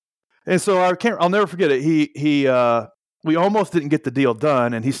And so I'll never forget it. We almost didn't get the deal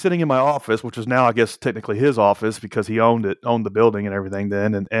done, and he's sitting in my office, which is now, I guess, technically his office because he owned the building and everything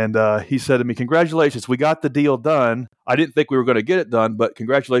then. And he said to me, "Congratulations, we got the deal done. I didn't think we were going to get it done, but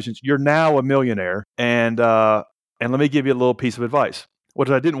congratulations, you're now a millionaire. And let me give you a little piece of advice," which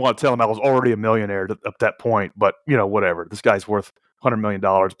I didn't want to tell him I was already a millionaire at that point, but whatever. This guy's worth $100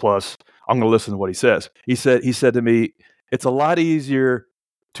 million plus. I'm going to listen to what he says. He said to me, "It's a lot easier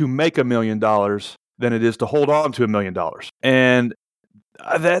to make $1 million than it is to hold on to $1 million." And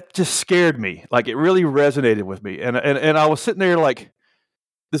that just scared me. Like, it really resonated with me. And I was sitting there like,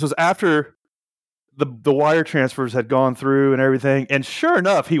 this was after the wire transfers had gone through and everything. And sure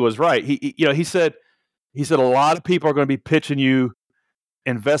enough, he was right. He said a lot of people are going to be pitching you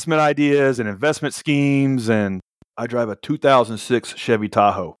investment ideas and investment schemes. And I drive a 2006 Chevy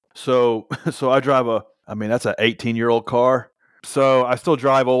Tahoe. So I drive that's an 18-year-old car. So I still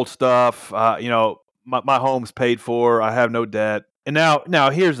drive old stuff. My home's paid for. I have no debt. And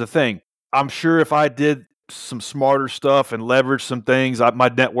now here's the thing. I'm sure if I did some smarter stuff and leveraged some things, my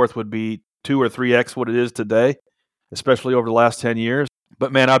net worth would be 2 or 3x what it is today, especially over the last 10 years.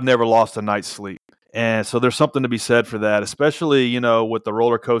 But man, I've never lost a night's sleep. And so there's something to be said for that, especially, with the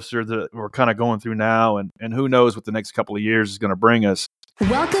roller coaster that we're kind of going through now. And who knows what the next couple of years is going to bring us.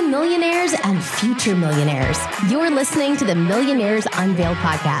 Welcome, millionaires and future millionaires. You're listening to the Millionaires Unveiled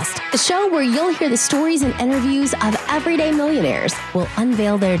podcast, a show where you'll hear the stories and interviews of everyday millionaires. We'll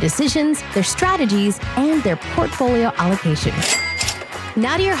unveil their decisions, their strategies, and their portfolio allocation.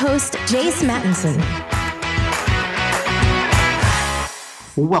 Now to your host, Jace Mattinson.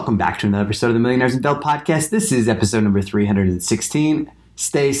 Welcome back to another episode of the Millionaires Unveiled podcast. This is episode number 316.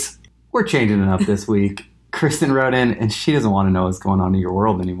 Stace, we're changing it up this week. Kristen wrote in, and she doesn't want to know what's going on in your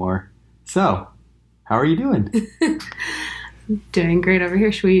world anymore. So, how are you doing? Doing great over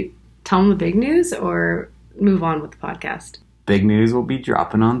here. Should we tell them the big news or move on with the podcast? Big news will be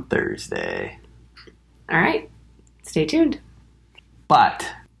dropping on Thursday. All right. Stay tuned. But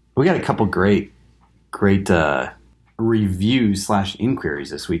we got a couple great reviews / inquiries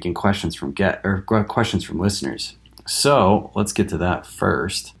this week and questions from listeners. So, let's get to that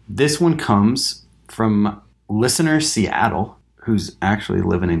first. This one comes from listener Seattle, who's actually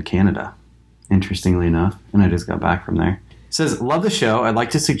living in Canada, interestingly enough, and I just got back from there. It says, "Love the show. I'd like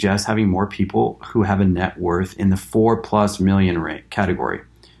to suggest having more people who have a net worth in the 4+ million rate category.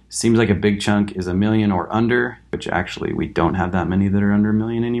 Seems like a big chunk is $1 million or under, which actually we don't have that many that are under $1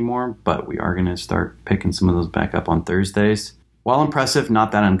 million anymore, but we are going to start picking some of those back up on Thursdays. While impressive,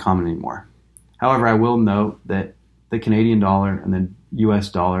 not that uncommon anymore. However, I will note that the Canadian dollar and the US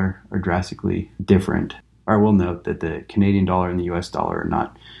dollar are drastically different. Or I will note that the Canadian dollar and the US dollar are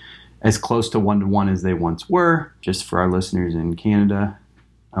not as close to 1-to-1 as they once were. Just for our listeners in Canada,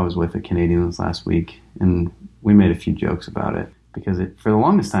 I was with a Canadian this last week, and we made a few jokes about it because for the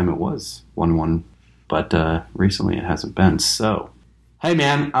longest time it was 1-1, but recently it hasn't been. So, hey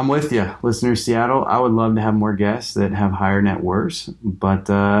man, I'm with you, listener Seattle. I would love to have more guests that have higher net worths, but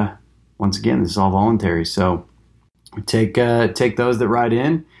once again, this is all voluntary. So take those that write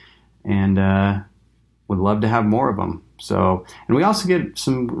in, and would love to have more of them. So, and we also get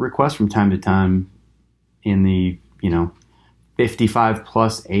some requests from time to time in the 55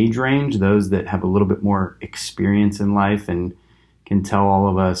 plus age range, those that have a little bit more experience in life and can tell all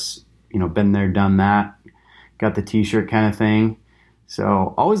of us, been there, done that, got the t-shirt kind of thing.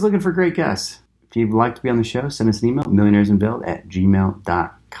 So always looking for great guests. If you'd like to be on the show, send us an email,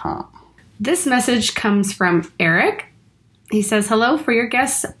 millionairesunveiled@gmail.com. This message comes from Eric. He says, "Hello, for your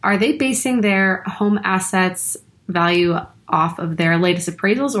guests, are they basing their home assets value off of their latest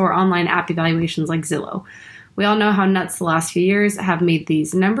appraisals or online app evaluations like Zillow? We all know how nuts the last few years have made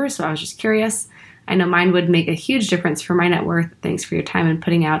these numbers, so I was just curious. I know mine would make a huge difference for my net worth. Thanks for your time and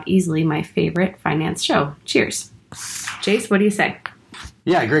putting out easily my favorite finance show. Cheers." Jace, what do you say?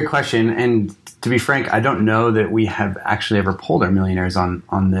 Yeah, great question. And to be frank, I don't know that we have actually ever polled our millionaires on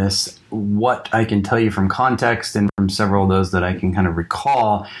this. What I can tell you from context and from several of those that I can kind of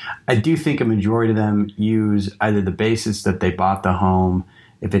recall, I do think a majority of them use either the basis that they bought the home,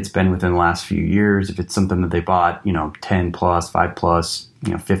 if it's been within the last few years, if it's something that they bought, 10 plus, 5 plus,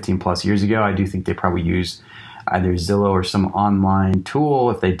 15 plus years ago. I do think they probably use either Zillow or some online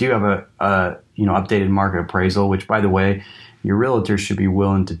tool. If they do have a updated market appraisal, which, by the way, your realtor should be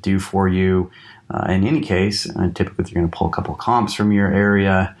willing to do for you. In any case, typically they're going to pull a couple of comps from your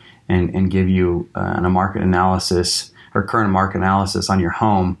area and give you a market analysis or current market analysis on your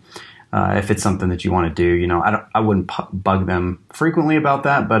home. If it's something that you want to do, I wouldn't bug them frequently about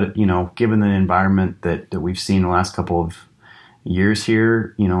that. But, given the environment that we've seen the last couple of years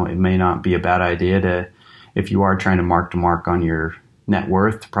here, it may not be a bad idea to, if you are trying to mark on your net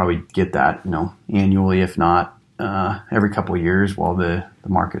worth, to probably get that, annually, if not every couple of years while the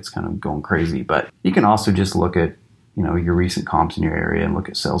market's kind of going crazy. But you can also just look at, your recent comps in your area and look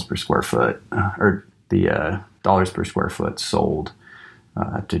at sales per square foot or the dollars per square foot sold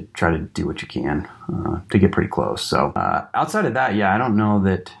to try to do what you can to get pretty close. So outside of that, I don't know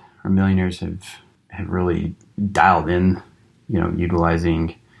that our millionaires have really dialed in,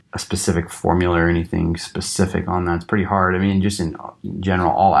 utilizing a specific formula or anything specific on that. It's pretty hard. I mean, just in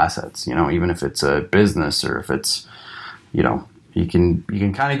general, all assets, even if it's a business or if it's, you can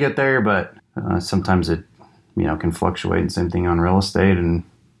kind of get there, but sometimes it, can fluctuate. And same thing on real estate and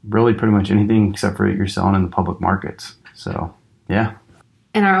really pretty much anything except for you're selling in the public markets. So, yeah.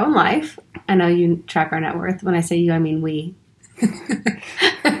 In our own life, I know you track our net worth. When I say you, I mean we.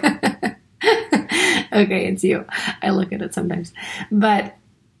 Okay, it's you. I look at it sometimes. But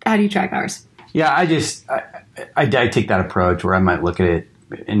how do you track ours? Yeah, I take that approach where I might look at it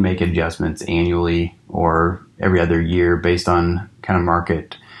and make adjustments annually or every other year based on kind of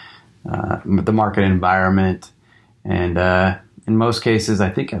the market environment. And in most cases, I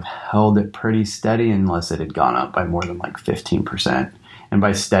think I've held it pretty steady unless it had gone up by more than like 15%. And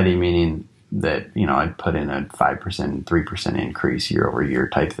by steady, meaning that, I'd put in a 5%, 3% increase year over year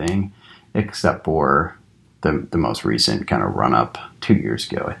type thing, except for the most recent kind of run up 2 years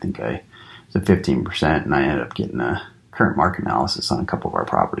ago. I think it was a 15%, and I ended up getting a current market analysis on a couple of our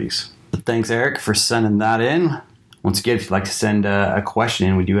properties. So thanks, Eric, for sending that in. Once again, if you'd like to send a question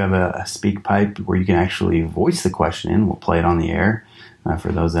in, we do have a speak pipe where you can actually voice the question in. We'll play it on the air.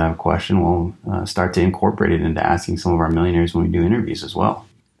 For those that have a question, we'll start to incorporate it into asking some of our millionaires when we do interviews as well.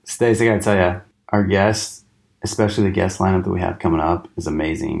 Stace, I got to tell you, our guests, especially the guest lineup that we have coming up, is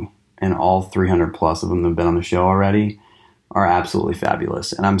amazing. And all 300 plus of them that have been on the show already are absolutely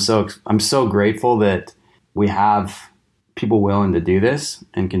fabulous. And I'm so grateful that we have people willing to do this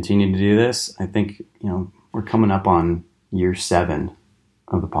and continue to do this. I think, we're coming up on year 7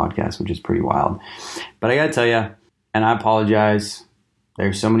 of the podcast, which is pretty wild. But I got to tell you, and I apologize,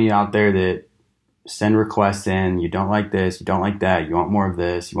 there's so many out there that send requests in. You don't like this, you don't like that, you want more of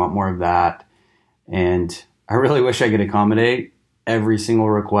this, you want more of that. And I really wish I could accommodate every single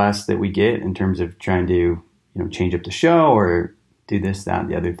request that we get in terms of trying to, change up the show or do this, that, and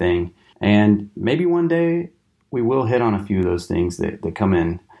the other thing. And maybe one day we will hit on a few of those things that come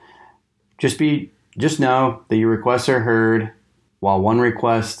in. Just know that your requests are heard. While one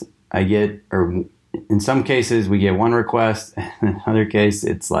request I get, or in some cases we get one request, and in other case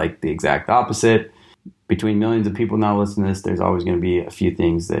it's like the exact opposite. Between millions of people now listening to this, there's always going to be a few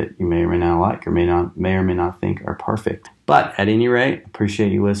things that you may or may not like or may or may not think are perfect. But at any rate,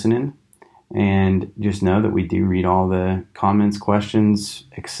 appreciate you listening. And just know that we do read all the comments, questions,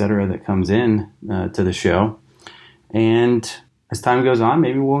 etc. that comes in to the show. And as time goes on,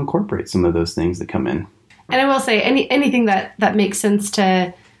 maybe we'll incorporate some of those things that come in. And I will say, anything that makes sense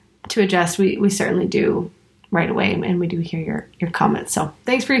to adjust, we certainly do right away, and we do hear your comments. So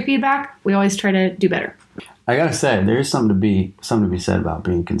thanks for your feedback. We always try to do better. I gotta say, there's something to be said about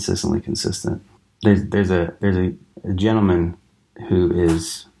being consistently consistent. There's a gentleman who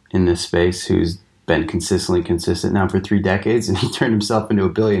is in this space who's been consistently consistent now for 3 decades, and he turned himself into a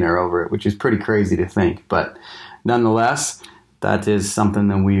billionaire over it, which is pretty crazy to think. But nonetheless, that is something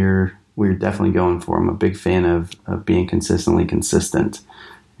that we're definitely going for. I'm a big fan of being consistently consistent.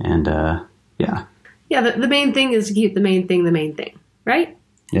 And yeah. Yeah, the main thing is to keep the main thing, right?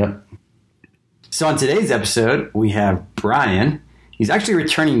 Yep. So on today's episode, we have Brian. He's actually a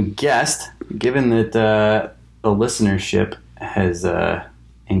returning guest, given that the listenership has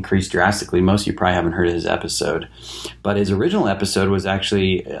increased drastically. Most of you probably haven't heard of his episode. But his original episode was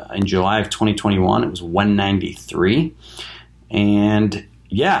actually in July of 2021. It was 193. And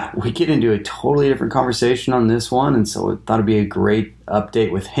yeah, we get into a totally different conversation on this one. And so I thought it'd be a great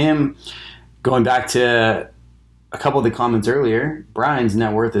update with him. Going back to a couple of the comments earlier, Brian's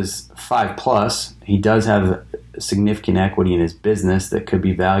net worth is 5+. He does have significant equity in his business that could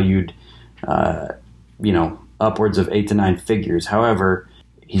be valued, upwards of 8 to 9 figures. However,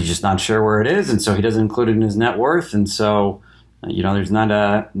 he's just not sure where it is, and so he doesn't include it in his net worth. And so, there's not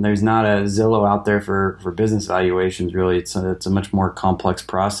a Zillow out there for business valuations. Really, it's a much more complex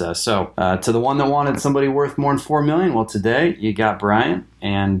process. So, to the one that wanted somebody worth more than $4 million, well, today you got Brian,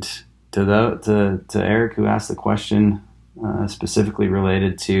 and to Eric, who asked the question specifically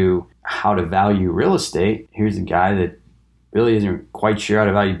related to how to value real estate. Here's a guy that really isn't quite sure how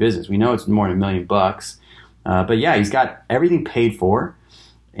to value business. We know it's more than $1 million, but yeah, he's got everything paid for,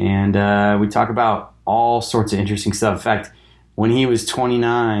 and we talk about all sorts of interesting stuff. In fact, when he was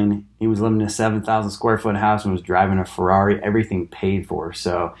 29, he was living in a 7,000 square foot house and was driving a Ferrari, everything paid for.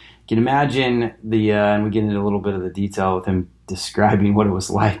 So you can imagine and we get into a little bit of the detail with him describing what it was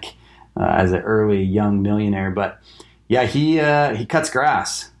like as an early young millionaire. But yeah, he cuts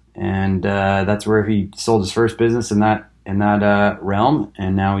grass, and that's where he sold his first business in that realm.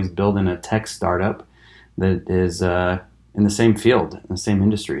 And now he's building a tech startup that is in the same field, in the same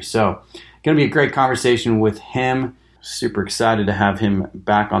industry. So going to be a great conversation with him. Super excited to have him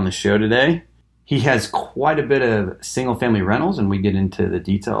back on the show today. He has quite a bit of single-family rentals, and we get into the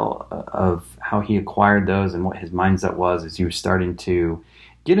detail of how he acquired those and what his mindset was as he was starting to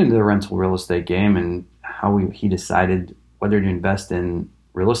get into the rental real estate game, and how he decided whether to invest in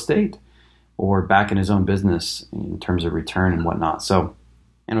real estate or back in his own business in terms of return and whatnot. So,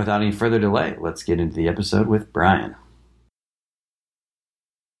 and without any further delay, let's get into the episode with Brian.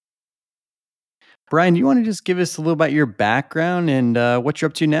 Brian, do you want to just give us a little about your background and what you're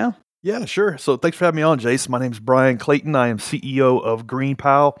up to now? Yeah, sure. So thanks for having me on, Jace. My name is Brian Clayton. I am CEO of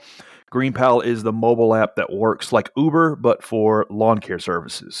GreenPal. GreenPal is the mobile app that works like Uber, but for lawn care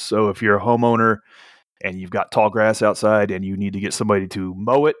services. So if you're a homeowner and you've got tall grass outside and you need to get somebody to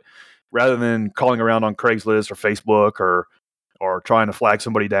mow it, rather than calling around on Craigslist or Facebook or trying to flag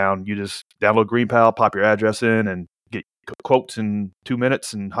somebody down, you just download GreenPal, pop your address in, and get quotes in 2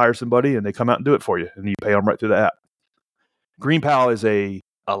 minutes and hire somebody, and they come out and do it for you, and you pay them right through the app. GreenPal is a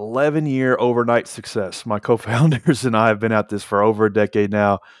 11-year overnight success. My co-founders and I have been at this for over a decade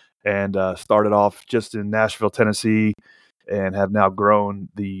now, and started off just in Nashville, Tennessee, and have now grown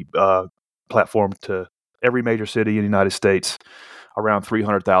the platform to every major city in the United States. Around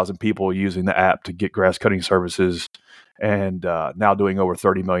 300,000 people using the app to get grass cutting services, and now doing over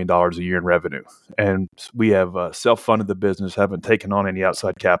 $30 million a year in revenue. And we have self-funded the business, haven't taken on any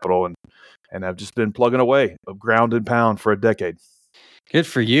outside capital, and have just been plugging away, ground and pound for a decade. Good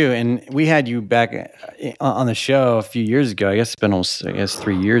for you. And we had you back on the show a few years ago. I guess it's been almost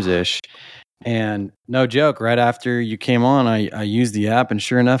 3 years-ish. And no joke, right after you came on, I used the app, and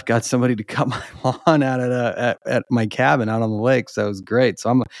sure enough, got somebody to cut my lawn out at my cabin out on the lake. So it was great.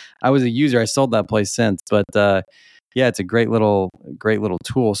 So I was a user. I sold that place since, but yeah, it's a great little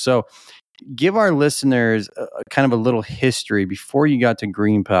tool. So give our listeners kind of a little history before you got to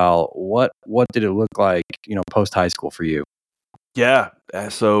GreenPal. What did it look like, post high school for you? Yeah.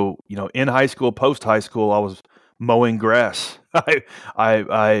 So, in high school, post high school, I was mowing grass.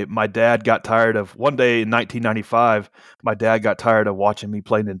 My dad got tired of, one day in 1995, my dad got tired of watching me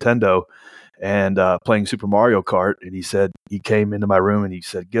play Nintendo and playing Super Mario Kart. And he came into my room and he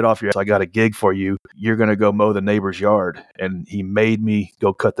said, "Get off your ass. I got a gig for you. You're going to go mow the neighbor's yard." And he made me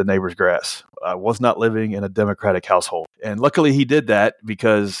go cut the neighbor's grass. I was not living in a Democratic household. And luckily he did that,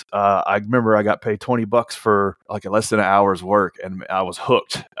 because I remember I got paid $20 for like less than an hour's work. And I was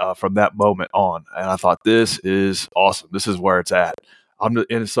hooked from that moment on. And I thought, this is awesome. This is where it's at.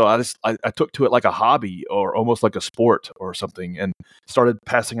 And so I took to it like a hobby, or almost like a sport or something, and started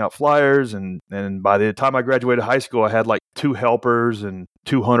passing out flyers. And by the time I graduated high school, I had like 2 helpers and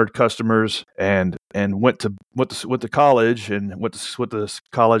 200 customers, and went to college, and went to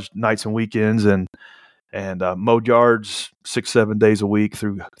college nights and weekends, and mowed yards 6-7 days a week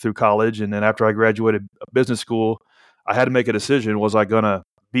through college. And then after I graduated business school, I had to make a decision. Was I going to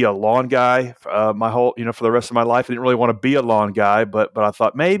be a lawn guy for the rest of my life? I didn't really want to be a lawn guy, but I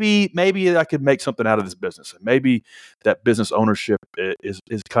thought maybe I could make something out of this business. And maybe that business ownership is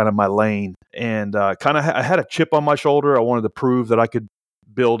kind of my lane. And I had a chip on my shoulder. I wanted to prove that I could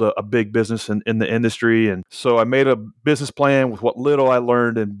build a big business in the industry. And so I made a business plan with what little I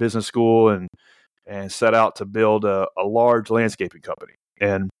learned in business school, and set out to build a large landscaping company.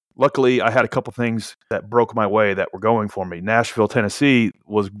 And luckily, I had a couple things that broke my way that were going for me. Nashville, Tennessee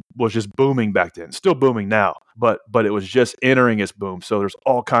was just booming back then, still booming now, but it was just entering its boom. So there's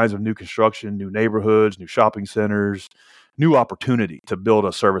all kinds of new construction, new neighborhoods, new shopping centers, new opportunity to build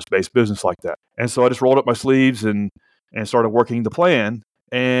a service-based business like that. And so I just rolled up my sleeves and started working the plan,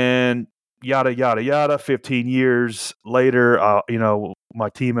 and yada, yada, yada. 15 years later, my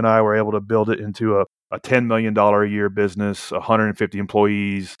team and I were able to build it into a $10 million a year business, 150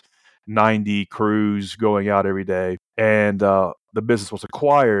 employees, 90 crews going out every day. And the business was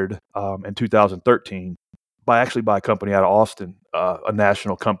acquired in 2013 by a company out of Austin, a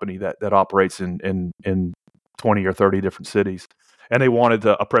national company that operates in 20 or 30 different cities. And they wanted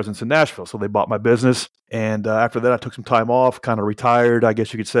a presence in Nashville, so they bought my business. And after that, I took some time off, kind of retired, I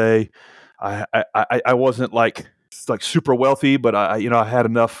guess you could say. I wasn't like super wealthy, but I had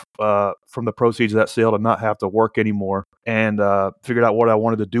enough from the proceeds of that sale to not have to work anymore. and figured out what I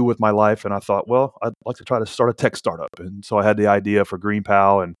wanted to do with my life. And I thought, well, I'd like to try to start a tech startup. And so I had the idea for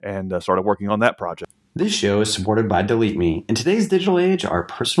GreenPal and started working on that project. This show is supported by Delete Me. In today's digital age, our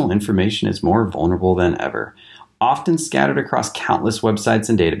personal information is more vulnerable than ever, often scattered across countless websites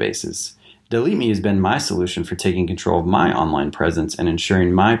and databases. Delete Me has been my solution for taking control of my online presence and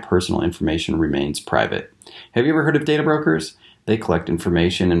ensuring my personal information remains private. Have you ever heard of data brokers? They collect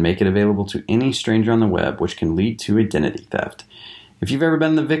information and make it available to any stranger on the web, which can lead to identity theft. If you've ever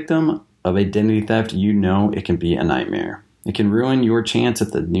been the victim of identity theft, you know it can be a nightmare. It can ruin your chance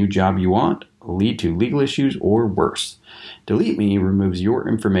at the new job you want, lead to legal issues, or worse. Delete Me removes your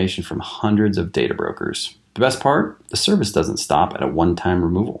information from hundreds of data brokers. The best part? The service doesn't stop at a one-time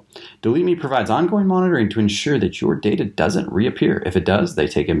removal. Delete Me provides ongoing monitoring to ensure that your data doesn't reappear. If it does, they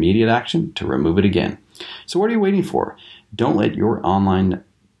take immediate action to remove it again. So what are you waiting for? Don't let your online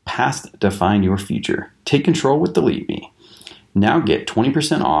past define your future. Take control with Delete Me. Now get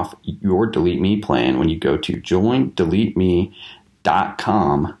 20% off your Delete Me plan when you go to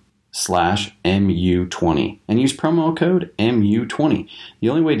joindeleteme.com/MU20 and use promo code MU20. The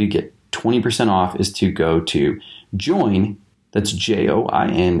only way to get 20% off is to go to join, that's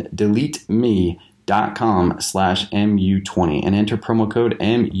JOIN, deleteme.com/MU20 and enter promo code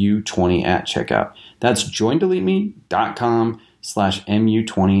MU20 at checkout. That's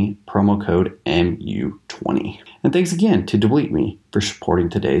joindeleteme.com/MU20, promo code MU20. And thanks again to Delete Me for supporting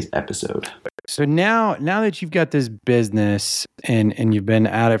today's episode. So now that you've got this business and you've been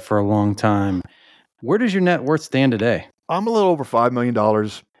at it for a long time, where does your net worth stand today? I'm a little over $5 million.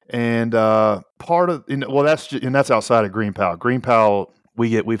 And that's outside of GreenPal. GreenPal,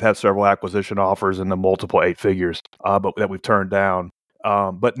 we've had several acquisition offers in the multiple 8 figures, but that we've turned down.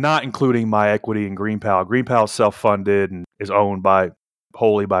 But not including my equity in GreenPal. GreenPal is self-funded and is owned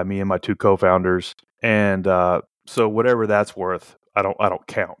wholly by me and my 2 co-founders. And so whatever that's worth, I don't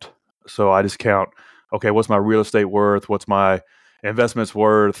count. So I just count, okay, what's my real estate worth? What's my investments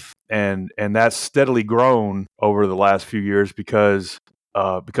worth? And that's steadily grown over the last few years because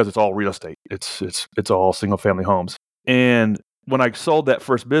it's all real estate. It's all single family homes. And when I sold that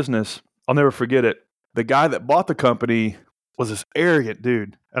first business, I'll never forget it. The guy that bought the company was this arrogant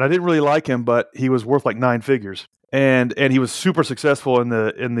dude, and I didn't really like him, but he was worth like 9 figures, and he was super successful in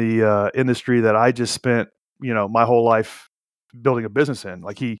the industry that I just spent my whole life building a business in.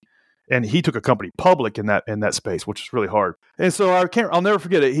 He took a company public in that space, which is really hard. And so I'll never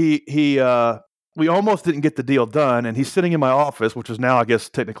forget it. We almost didn't get the deal done, and he's sitting in my office, which is now, I guess,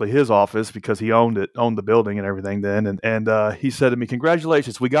 technically his office because he owned the building and everything then. And he said to me,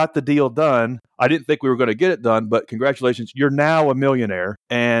 "Congratulations, we got the deal done. I didn't think we were going to get it done, but congratulations, you're now a millionaire.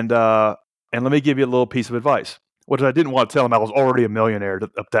 And let me give you a little piece of advice," which I didn't want to tell him I was already a millionaire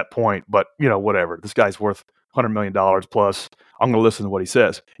at that point, but whatever. This guy's worth $100 million plus. I'm going to listen to what he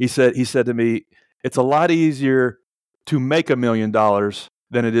says. He said to me, "It's a lot easier to make $1 million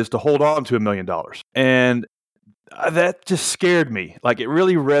than it is to hold on to $1 million." And that just scared me. It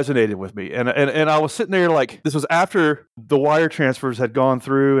really resonated with me. And I was sitting there this was after the wire transfers had gone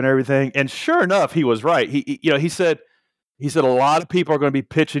through and everything. And sure enough, he was right. He said a lot of people are going to be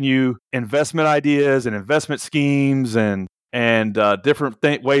pitching you investment ideas and investment schemes and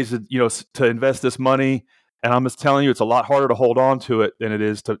different ways to invest this money. And I'm just telling you, it's a lot harder to hold on to it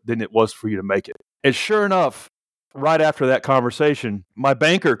than it was for you to make it. And sure enough, right after that conversation, my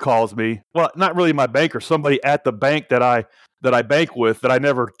banker calls me. Well, not really my banker, somebody at the bank that I bank with that I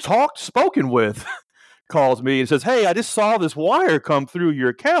never spoken with calls me and says, "Hey, I just saw this wire come through your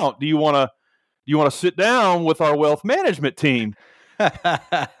account. Do you want to sit down with our wealth management team?" And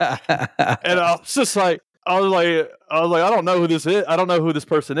I was just like, I don't know who this is. I don't know who this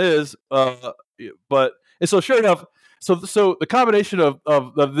person is. And so sure enough, so the combination of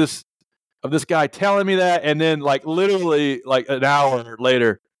this guy telling me that, and then literally an hour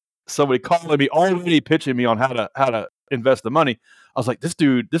later, somebody calling me already pitching me on how to invest the money. I was like, this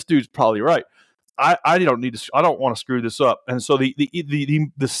dude's probably right. I don't want to screw this up. And so the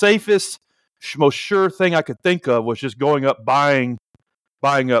safest, most sure thing I could think of was just going up buying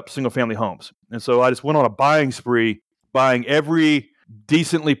up single family homes. And so I just went on a buying spree, buying every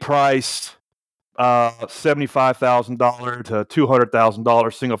decently priced $75,000 to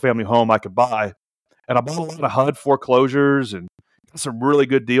 $200,000 single family home I could buy. And I bought a lot of HUD foreclosures and got some really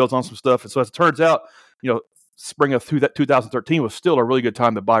good deals on some stuff. And so as it turns out, spring of 2013 was still a really good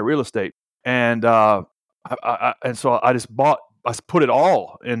time to buy real estate. And so I put it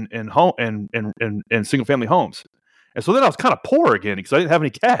all in single family homes. And so then I was kind of poor again because I didn't have any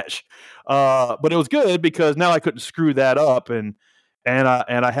cash. But it was good because now I couldn't screw that up, and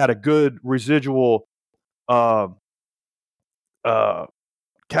I had a good residual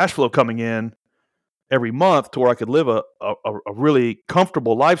cash flow coming in every month to where I could live a really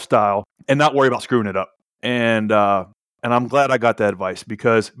comfortable lifestyle and not worry about screwing it up. And I'm glad I got that advice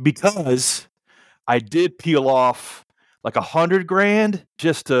because I did peel off like $100,000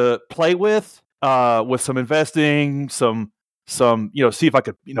 just to play with some investing, some see if I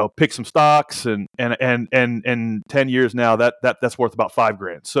could pick some stocks and 10 years now that's worth about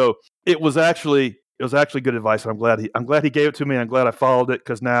 $5,000. So it was actually good advice. And I'm glad he gave it to me. And I'm glad I followed it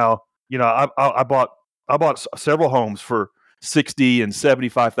because now I bought several homes for $60,000 and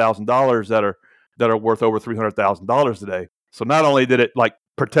 $75,000 that are worth over $300,000 today. So not only did it like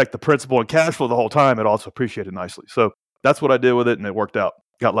protect the principal and cash flow the whole time, it also appreciated nicely. So that's what I did with it, and it worked out.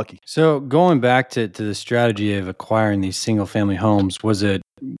 Got lucky. So going back to the strategy of acquiring these single family homes,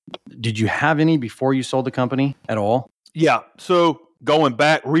 did you have any before you sold the company at all? Yeah. So going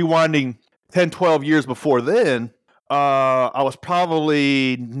back, rewinding 10, 12 years before then, I was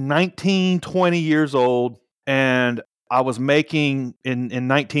probably 19, 20 years old, and I was making in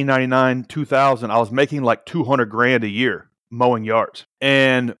 1999, 2000, I was making like $200,000 a year mowing yards,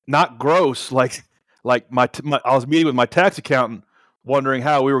 and not gross. Like I was meeting with my tax accountant, wondering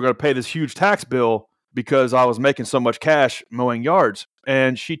how we were going to pay this huge tax bill because I was making so much cash mowing yards.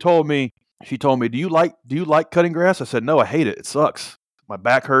 And she told me, do you like cutting grass? I said, no, I hate it. It sucks. My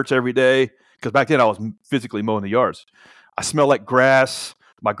back hurts every day. Because back then I was physically mowing the yards. I smell like grass.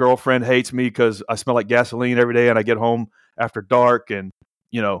 My girlfriend hates me because I smell like gasoline every day, and I get home after dark, and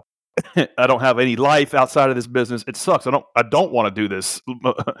I don't have any life outside of this business. It sucks. I don't want to do this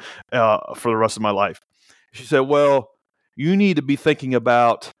for the rest of my life. She said, well, you need to be thinking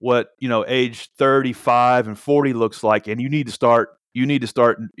about what age 35 and 40 looks like, and you need to start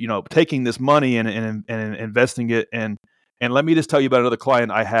taking this money and investing it. And let me just tell you about another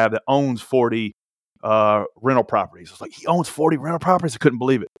client I have that owns 40 rental properties. I was like, he owns 40 rental properties? I couldn't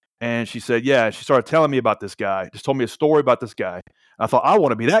believe it. And she said, yeah. She started telling me about this guy, just told me a story about this guy. I thought, I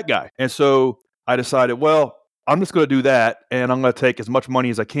want to be that guy. And so I decided, well, I'm just going to do that. And I'm going to take as much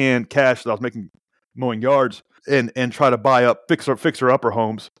money as I can, cash that I was making mowing yards, and try to buy up fixer-upper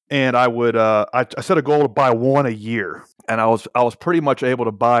homes. And I would, I set a goal to buy one a year. And I was pretty much able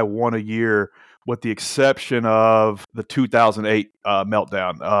to buy one a year, with the exception of the 2008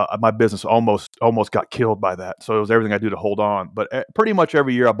 meltdown. My business almost got killed by that. So it was everything I do to hold on. But pretty much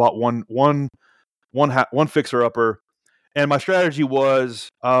every year I bought one fixer-upper. And my strategy was,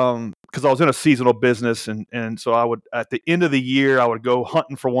 because I was in a seasonal business, and so I would, at the end of the year, I would go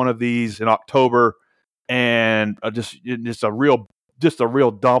hunting for one of these in October, and just a real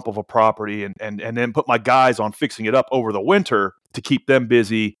dump of a property, and then put my guys on fixing it up over the winter to keep them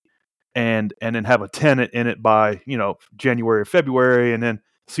busy, and then have a tenant in it by January or February, and then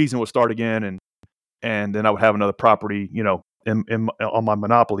season would start again, and then I would have another property on my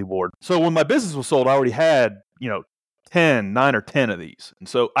monopoly board. So when my business was sold, I already had 9 or 10 of these. And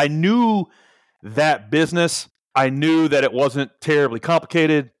so I knew that business. I knew that it wasn't terribly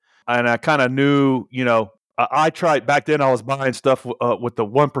complicated. And I kind of knew, I tried back then. I was buying stuff with the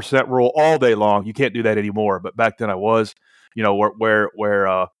 1% rule all day long. You can't do that anymore. But back then I was, where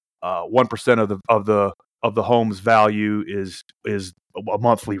 1% of the home's value is a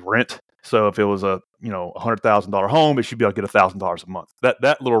monthly rent. So if it was a $100,000 home, it should be able to get $1,000 a month.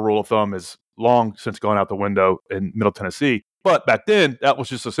 That little rule of thumb is long since gone out the window in Middle Tennessee. But back then, that was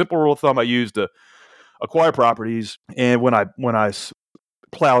just a simple rule of thumb I used to acquire properties. And when I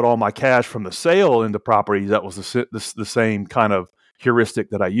plowed all my cash from the sale into properties, that was the same kind of heuristic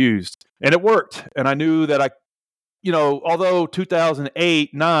that I used, and it worked. And I knew that although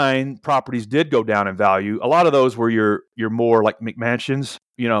 2008, 9 properties did go down in value, a lot of those were your more like McMansions.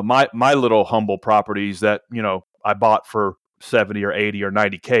 My little humble properties that I bought for 70 or 80 or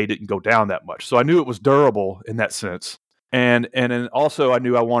 90K didn't go down that much. So I knew it was durable in that sense. And then also I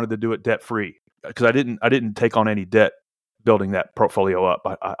knew I wanted to do it debt free, because I didn't take on any debt building that portfolio up.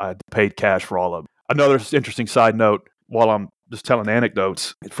 I paid cash for all of it. Another interesting side note, while I'm just telling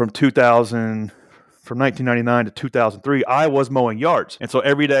anecdotes, from 1999 to 2003, I was mowing yards. And so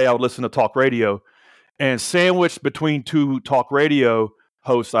every day I would listen to talk radio, and sandwiched between 2 talk radio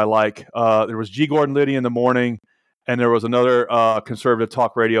hosts I like, there was G. Gordon Liddy in the morning, and there was another conservative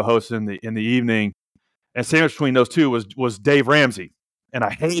talk radio host in the evening. And sandwiched between those two was Dave Ramsey. And I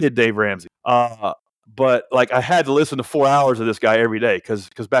hated Dave Ramsey. But like, I had to listen to 4 hours of this guy every day, because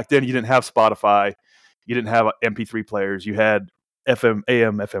back then you didn't have Spotify, you didn't have MP3 players, you had FM,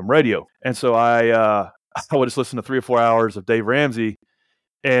 AM, FM radio. And so I would just listen to 3 or 4 hours of Dave Ramsey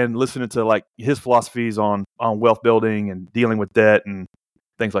and listening to like his philosophies on wealth building and dealing with debt and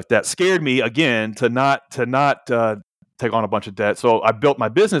things like that. Scared me again to not take on a bunch of debt. So I built my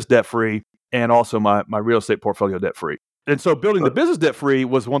business debt free and also my real estate portfolio debt free. And so building the business debt free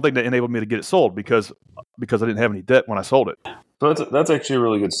was one thing that enabled me to get it sold because I didn't have any debt when I sold it. So that's actually a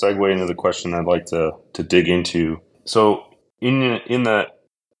really good segue into the question I'd like to dig into. So in that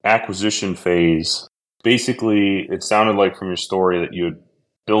acquisition phase, basically it sounded like from your story that you had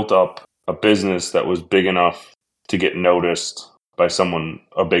built up a business that was big enough to get noticed by someone,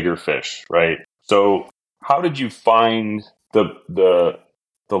 a bigger fish, right? So how did you find the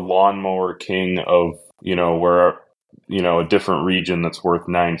lawnmower king of, where, a different region that's worth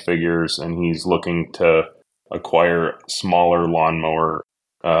 9 figures, and he's looking to acquire smaller lawnmower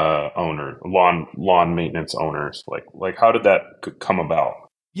lawn maintenance owners? Like how did that come about?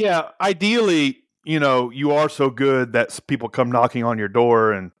 Yeah, ideally, you are so good that people come knocking on your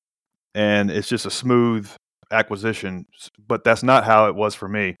door and it's just a smooth acquisition, but that's not how it was for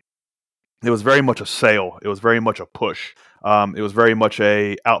me. It was very much a sale. It was very much a push. It was very much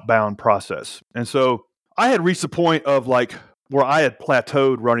a outbound process. And so I had reached the point of where I had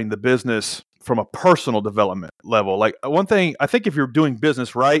plateaued running the business from a personal development level. Like one thing, I think if you're doing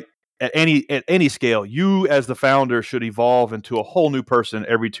business right at any scale, you as the founder should evolve into a whole new person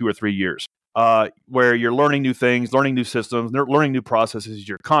every 2 or 3 years, where you're learning new things, learning new systems, learning new processes,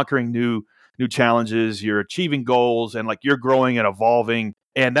 you're conquering new challenges, you're achieving goals, and you're growing and evolving.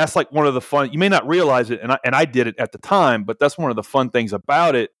 And that's one of the fun, you may not realize it, and I did it at the time, but that's one of the fun things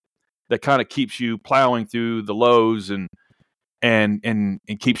about it that kind of keeps you plowing through the lows and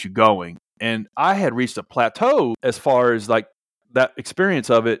keeps you going. And I had reached a plateau as far as that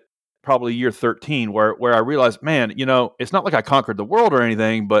experience of it, probably year 13, where I realized, man, it's not like I conquered the world or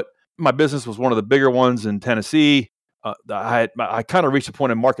anything, but my business was one of the bigger ones in Tennessee. I kind of reached a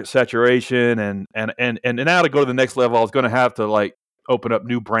point of market saturation, and now to go to the next level, I was going to have to open up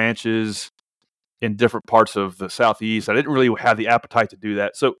new branches in different parts of the Southeast. I didn't really have the appetite to do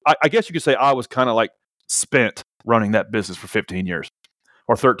that. So I guess you could say I was kind of spent running that business for 15 years.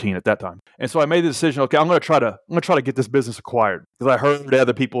 Or 13 at that time. And so I made the decision, okay, I'm going to try to get this business acquired, because I heard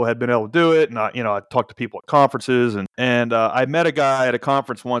other people had been able to do it. And I talked to people at conferences, and I met a guy at a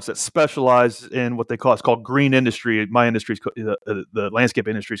conference once that specialized in what it's called green industry. My industry is the landscape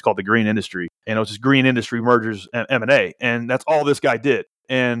industry is called the green industry. And it was just green industry mergers and M&A. And that's all this guy did.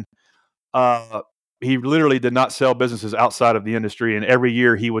 And he literally did not sell businesses outside of the industry. And every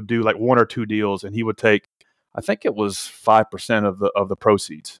year he would do 1 or 2 deals, and he would take, I think it was 5% of the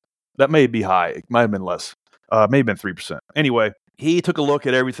proceeds. That may be high. It might have been less. May have been 3%. Anyway, he took a look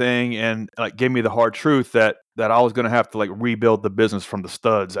at everything and gave me the hard truth that I was going to have to rebuild the business from the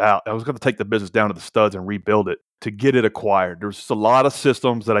studs out. I was going to take the business down to the studs and rebuild it to get it acquired. There was just a lot of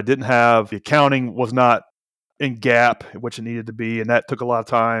systems that I didn't have. The accounting was not in GAAP, which it needed to be, and that took a lot of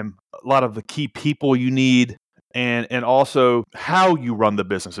time. A lot of the key people you need. And also how you run the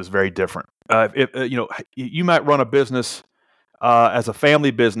business is very different. You might run a business as a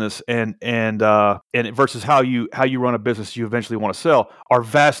family business, and versus how you run a business you eventually want to sell are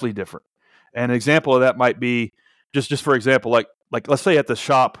vastly different. And an example of that might be just for example, let's say at the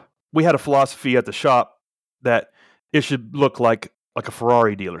shop, we had a philosophy at the shop that it should look like a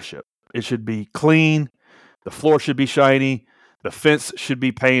Ferrari dealership. It should be clean, the floor should be shiny, the fence should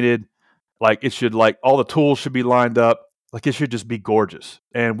be painted. It should all the tools should be lined up. It should just be gorgeous.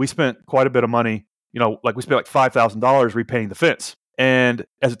 And we spent quite a bit of money, we spent $5,000 repainting the fence. And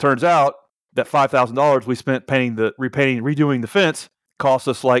as it turns out, that $5,000 we spent redoing the fence cost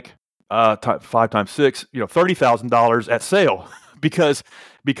us 5 times 6, $30,000 at sale because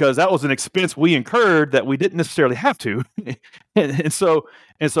that was an expense we incurred that we didn't necessarily have to. and so,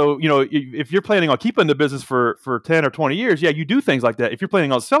 if you're planning on keeping the business for 10 or 20 years, yeah, you do things like that. If you're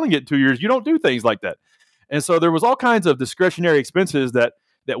planning on selling it in 2 years, you don't do things like that. And so there was all kinds of discretionary expenses that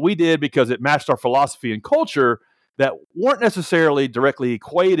we did because it matched our philosophy and culture that weren't necessarily directly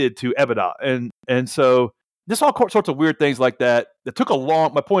equated to EBITDA. And so just all sorts of weird things like that took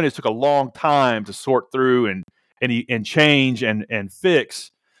my point is, took a long time to sort through and change and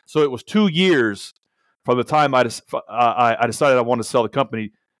fix. So it was 2 years from the time I decided I wanted to sell the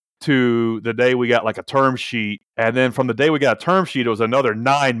company to the day we got a term sheet. And then from the day we got a term sheet, it was another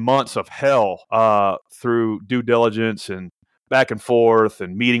 9 months of hell through due diligence and back and forth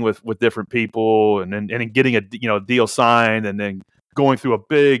and meeting with different people and then getting a deal signed, and then going through a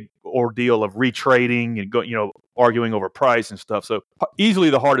big ordeal of retrading and arguing over price and stuff. So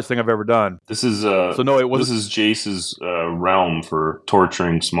easily the hardest thing I've ever done. This is Jace's realm for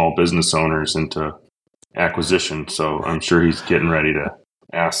torturing small business owners into acquisition. So I'm sure he's getting ready to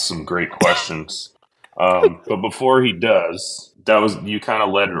ask some great questions. But before he does, you kind of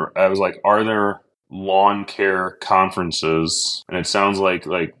led. I was like, are there lawn care conferences, and it sounds like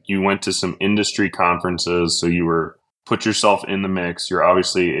you went to some industry conferences, so you were put yourself in the mix. You're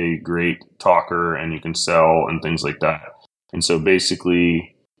obviously a great talker and you can sell and things like that. And so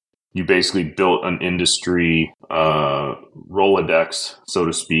you basically built an industry Rolodex, so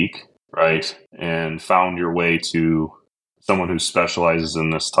to speak, right? And found your way to someone who specializes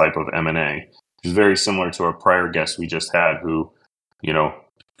in this type of M&A, which is very similar to our prior guest we just had who,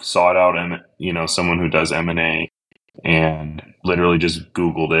 sought out, someone who does M&A and literally just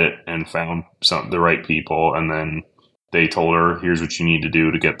Googled it and found the right people. And then they told her, here's what you need to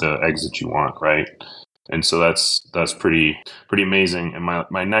do to get the exit you want, right? And so that's pretty amazing. And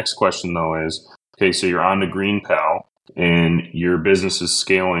my next question though is, okay, so you're on to GreenPal and your business is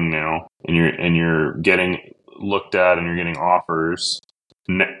scaling now, and you're getting looked at and you're getting offers.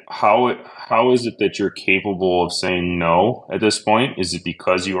 How is it that you're capable of saying no at this point? Is it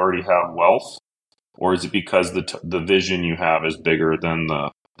because you already have wealth, or is it because the vision you have is bigger than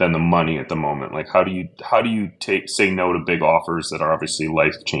the money at the moment? Like, how do you say no to big offers that are obviously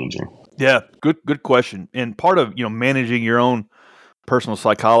life changing? Yeah, good question. And part of managing your own personal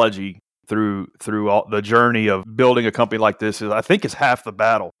psychology through all the journey of building a company like this is half the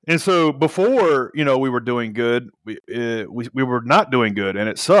battle. And so before we were doing good, we were not doing good, and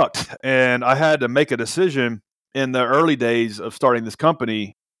it sucked. And I had to make a decision in the early days of starting this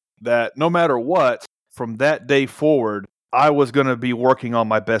company that no matter what, from that day forward, I was going to be working on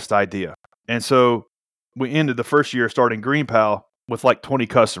my best idea. And so we ended the first year starting GreenPal with like 20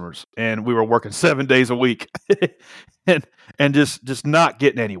 customers, and we were working 7 days a week and just not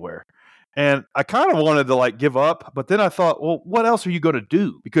getting anywhere. And I kind of wanted to give up, but then I thought, well, what else are you going to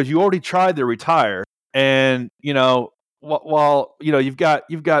do? Because you already tried to retire, and while you've got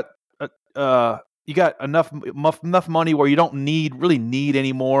enough money where you don't really need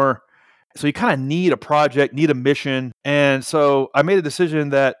anymore. So you kind of need a project, need a mission. And so I made a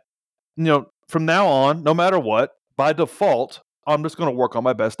decision that, from now on, no matter what, by default, I'm just going to work on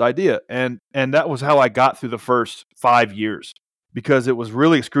my best idea. And that was how I got through the first 5 years, because it was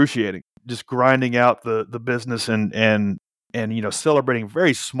really excruciating, just grinding out the business and celebrating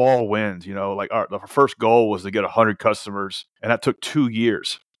very small wins. Our first goal was to get 100 customers, and that took 2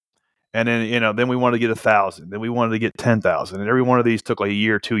 years. And then, then we wanted to get 1,000. Then we wanted to get 10,000. And every one of these took like a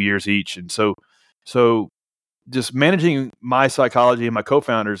year, 2 years each. And so just managing my psychology, and my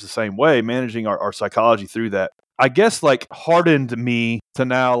co-founders the same way, managing our psychology through that, I guess hardened me to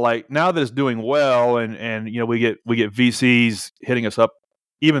now that it's doing well, and we get VCs hitting us up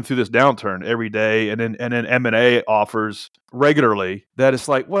even through this downturn every day, and then M&A offers regularly, that it's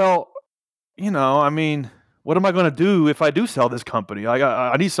well, what am I going to do if I do sell this company?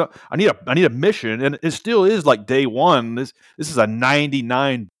 I need a mission, and it still is day one. This is a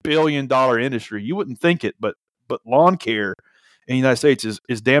 $99 billion industry. You wouldn't think it, but lawn care in the United States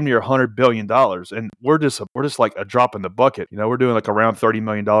is damn near $100 billion, and we're just like a drop in the bucket. We're doing around $30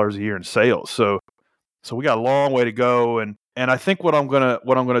 million a year in sales. So we got a long way to go, and I think what I'm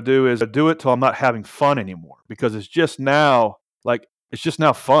gonna do is do it till I'm not having fun anymore, because it's just now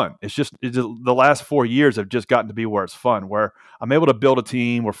fun. The last 4 years have just gotten to be where it's fun, where I'm able to build a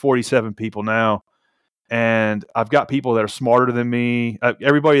team. We're 47 people now, and I've got people that are smarter than me.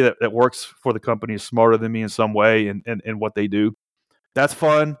 Everybody that works for the company is smarter than me in some way in what they do. That's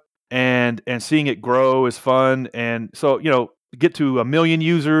fun, and seeing it grow is fun. And so, get to 1 million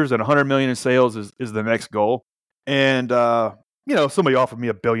users and 100 million in sales is the next goal. And somebody offered me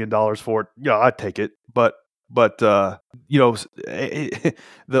 $1 billion for it. I'd take it, but the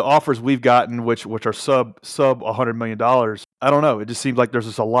offers we've gotten, which are sub $100 million, I don't know. It just seems like there's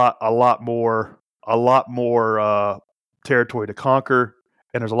just a lot more territory to conquer,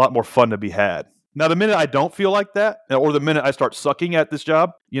 and there's a lot more fun to be had. Now, the minute I don't feel like that, or the minute I start sucking at this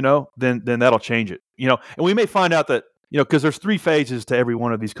job, then that'll change it. And we may find out that, because there's 3 phases to every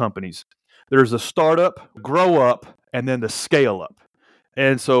one of these companies. There's the startup, grow up, and then the scale up.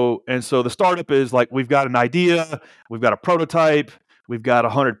 And so the startup is we've got an idea, we've got a prototype, we've got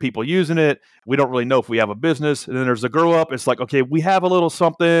 100 people using it. We don't really know if we have a business. And then there's the grow up. It's okay, we have a little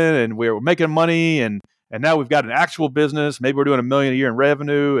something, and we're making money, and now we've got an actual business. Maybe we're doing $1 million a year in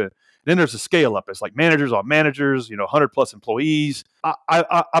revenue. And then there's a scale up. It's managers on managers, 100 plus employees.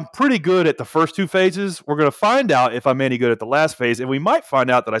 I'm pretty good at the first 2 phases. We're going to find out if I'm any good at the last phase, and we might find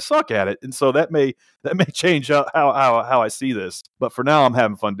out that I suck at it. And so that may change how I see this. But for now, I'm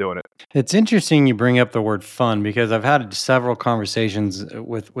having fun doing it. It's interesting you bring up the word fun, because I've had several conversations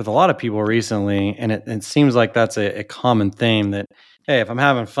with a lot of people recently, and it seems like that's a common theme that, hey, if I'm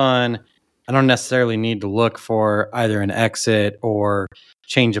having fun, I don't necessarily need to look for either an exit or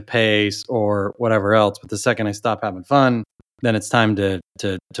change of pace or whatever else. But the second I stop having fun, then it's time to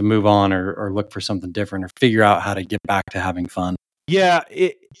move on or look for something different or figure out how to get back to having fun. Yeah,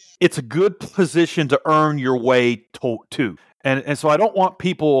 it's a good position to earn your way to. And so I don't want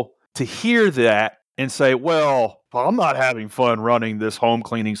people to hear that and say, well, I'm not having fun running this home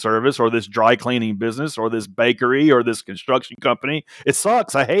cleaning service or this dry cleaning business or this bakery or this construction company. It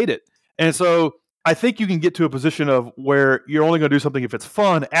sucks. I hate it. And so I think you can get to a position of where you're only going to do something if it's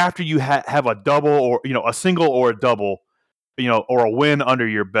fun after you have a double or, a single or a double, or a win under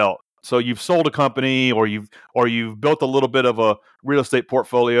your belt. So you've sold a company or you've built a little bit of a real estate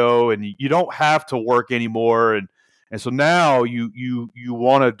portfolio and you don't have to work anymore. And so now you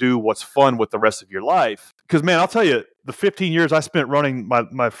want to do what's fun with the rest of your life. Because, man, I'll tell you, the 15 years I spent running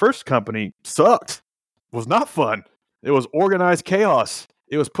my first company sucked. It was not fun. It was organized chaos.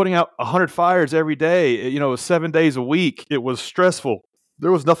 It was putting out 100 fires every day. It was 7 days a week. It was stressful. There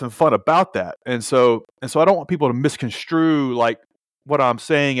was nothing fun about that. And so I don't want people to misconstrue like what I'm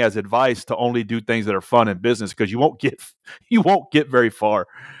saying as advice to only do things that are fun in business, because you won't get very far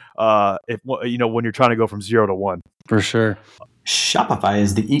when you're trying to go from 0 to 1. For sure. Shopify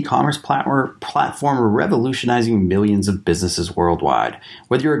is the e-commerce platform revolutionizing millions of businesses worldwide.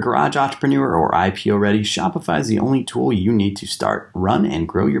 Whether you're a garage entrepreneur or IPO ready, Shopify is the only tool you need to start, run, and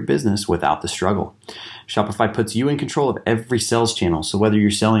grow your business without the struggle. Shopify puts you in control of every sales channel. So whether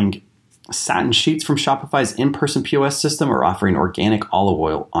you're selling satin sheets from Shopify's in-person POS system or offering organic olive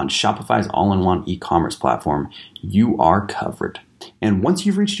oil on Shopify's all-in-one e-commerce platform, you are covered. And once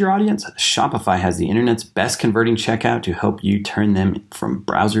you've reached your audience, Shopify has the internet's best converting checkout to help you turn them from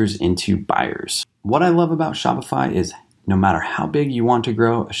browsers into buyers. What I love about Shopify is no matter how big you want to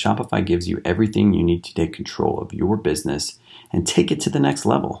grow, Shopify gives you everything you need to take control of your business and take it to the next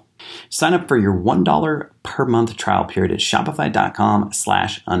level. Sign up for your $1 per month trial period at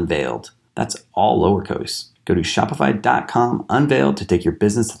shopify.com/unveiled. That's all lowercase. Go to shopify.com/unveiled to take your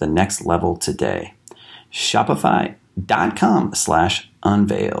business to the next level today.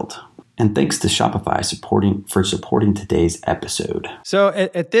 Shopify.com/unveiled. And thanks to Shopify for supporting today's episode. So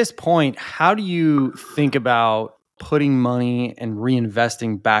at this point, how do you think about putting money and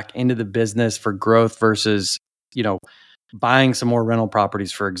reinvesting back into the business for growth versus, buying some more rental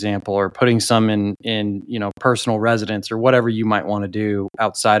properties, for example, or putting some in personal residence or whatever you might want to do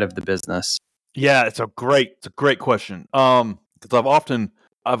outside of the business? Yeah, it's a great question. Because I've often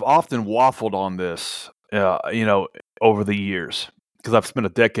waffled on this, over the years, because I've spent a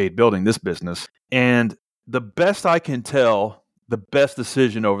decade building this business. And the best I can tell, the best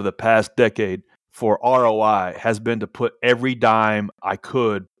decision over the past decade for ROI has been to put every dime I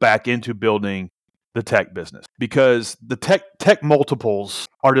could back into building the tech business, because the tech multiples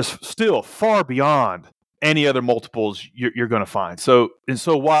are just still far beyond any other multiples you're going to find. So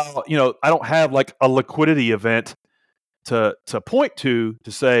while I don't have like a liquidity event to point to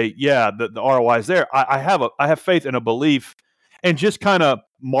say, yeah, the ROI is there, I have faith and a belief, and just kind of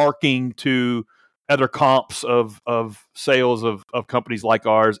marking to other comps of sales of companies like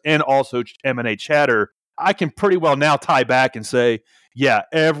ours, and also M&A chatter, I can pretty well now tie back and say, yeah,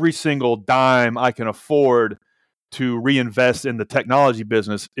 every single dime I can afford to reinvest in the technology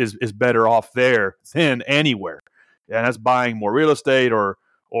business is better off there than anywhere. And that's buying more real estate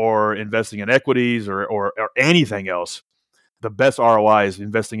or investing in equities or anything else. The best ROI is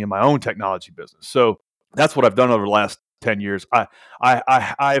investing in my own technology business. So that's what I've done over the last 10 years.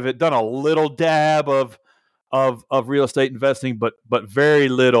 I've done a little dab of real estate investing, but very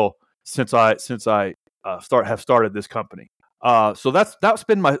little since I have started this company. So that's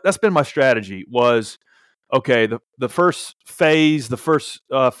been my strategy. Was okay. The first phase, the first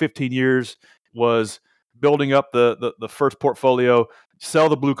 15 years was building up the first portfolio, sell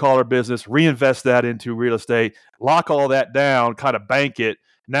the blue collar business, reinvest that into real estate, lock all that down, kind of bank it.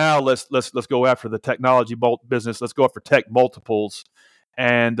 Now let's go after the technology business. Let's go after tech multiples,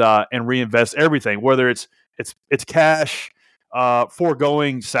 and reinvest everything, whether it's cash,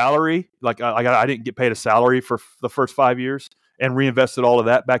 foregoing salary. Like I didn't get paid a salary for the first 5 years, and reinvested all of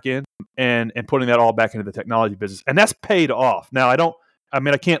that back in, and putting that all back into the technology business, and that's paid off. Now I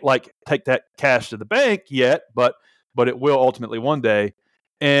can't like take that cash to the bank yet, but it will ultimately one day.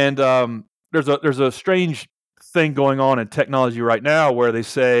 And there's a strange thing going on in technology right now where they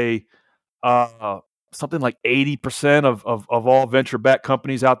say something like 80% of all venture-backed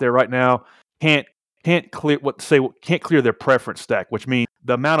companies out there right now can't clear their preference stack, which means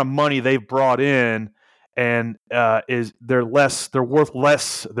the amount of money they've brought in and they're worth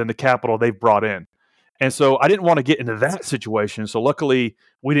less than the capital they've brought in. And so I didn't want to get into that situation. So luckily,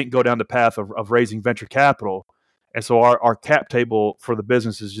 we didn't go down the path of raising venture capital. And so our cap table for the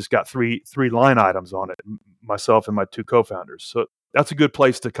business has just got three line items on it, myself and my two co-founders. So that's a good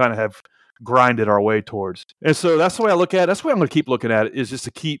place to kind of have grinded our way towards. And so that's the way I look at it. That's the way I'm going to keep looking at it, is just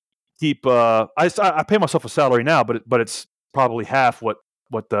to keep. I pay myself a salary now, but it's probably half what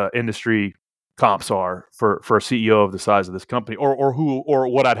the industry comps are for a CEO of the size of this company, or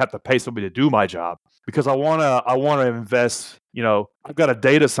what I'd have to pay somebody to do my job, because I want to invest. I've got a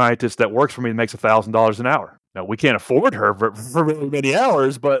data scientist that works for me and makes $1,000 an hour. Now, we can't afford her for really many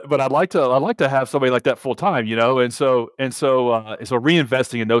hours, but I'd like to have somebody like that full time, and so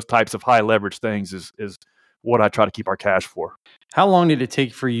reinvesting in those types of high leverage things is what I try to keep our cash for. How long did it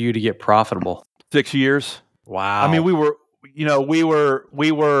take for you to get profitable? 6 years. Wow. I mean, we were.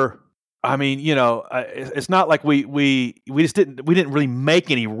 I mean, it's not like we didn't really make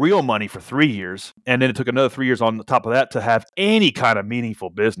any real money for 3 years, and then it took another 3 years on the top of that to have any kind of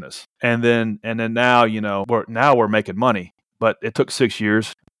meaningful business. And then now, we're making money, but it took 6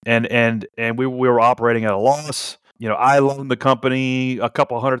 years, and we were operating at a loss. I loaned the company a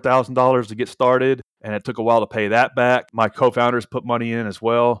couple $100,000 to get started, and it took a while to pay that back. My co-founders put money in as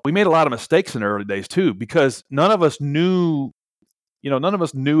well. We made a lot of mistakes in the early days too, because none of us knew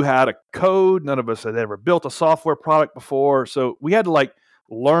how to code. None of us had ever built a software product before. So we had to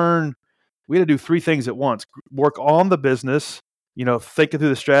learn. We had to do three things at once: work on the business, thinking through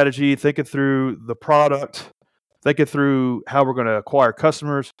the strategy, thinking through the product, thinking through how we're going to acquire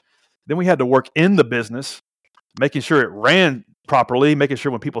customers. Then we had to work in the business, making sure it ran properly, making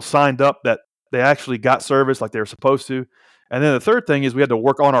sure when people signed up that they actually got service like they were supposed to. And then the third thing is we had to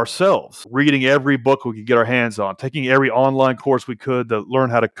work on ourselves, reading every book we could get our hands on, taking every online course we could to learn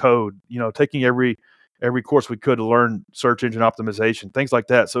how to code, taking every course we could to learn search engine optimization, things like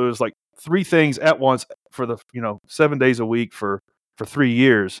that. So it was like three things at once for the 7 days a week for 3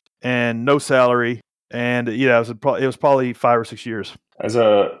 years, and no salary. And it was probably 5 or 6 years. As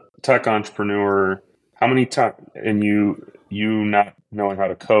a tech entrepreneur, how many times, and you not knowing how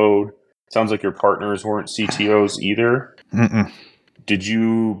to code, sounds like your partners weren't CTOs either. Mm-mm. Did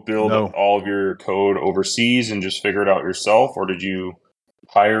you build all of your code overseas and just figure it out yourself, or did you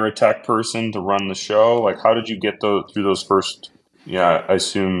hire a tech person to run the show? Like, how did you get through those first, I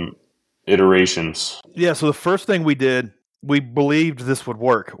assume, iterations? Yeah, so the first thing we did, we believed this would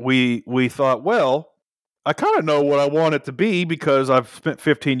work. We thought, well, I kind of know what I want it to be because I've spent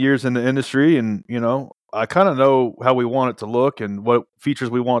 15 years in the industry, and I kind of know how we want it to look and what features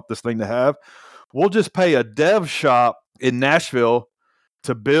we want this thing to have. We'll just pay a dev shop in Nashville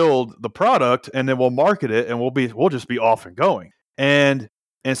to build the product, and then we'll market it, and we'll just be off and going. And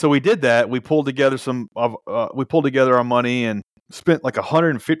so we did that. We pulled together our money and spent like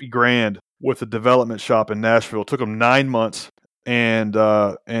 $150,000 with a development shop in Nashville. It took them 9 months and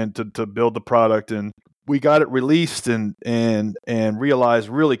to build the product, and we got it released and realized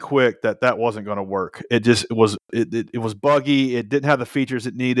really quick that wasn't going to work. It was buggy. It didn't have the features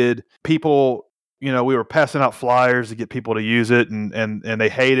it needed. People, we were passing out flyers to get people to use it, and they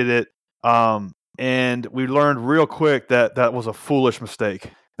hated it. And we learned real quick that was a foolish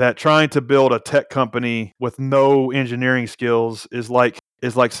mistake. That trying to build a tech company with no engineering skills is like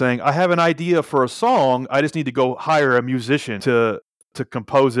saying, I have an idea for a song, I just need to go hire a musician to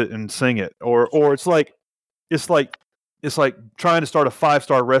compose it and sing it. Or it's like trying to start a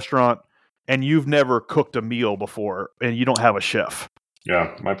 5-star restaurant and you've never cooked a meal before and you don't have a chef.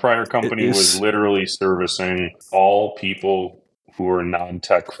 Yeah, my prior company was literally servicing all people who were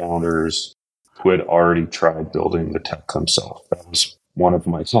non-tech founders who had already tried building the tech themselves. That was one of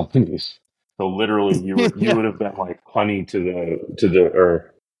my companies. So literally, you would have been like honey to the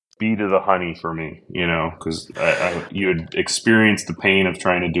bee to the honey for me, because you had experienced the pain of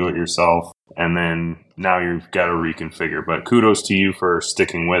trying to do it yourself, and then now you've got to reconfigure. But kudos to you for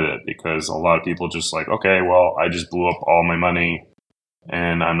sticking with it, because a lot of people just like, okay, well, I just blew up all my money,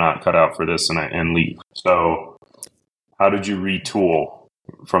 and I'm not cut out for this, and leave. So, how did you retool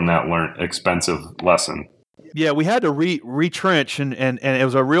from that expensive lesson? Yeah, we had to retrench, and it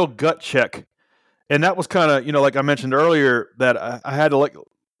was a real gut check. And that was kind of, like I mentioned earlier, that I had to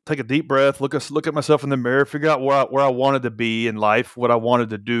take a deep breath, look at myself in the mirror, figure out where I wanted to be in life, what I wanted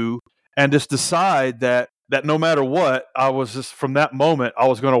to do, and just decide that no matter what, I was just, from that moment, I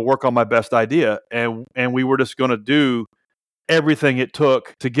was going to work on my best idea, and we were just going to do everything it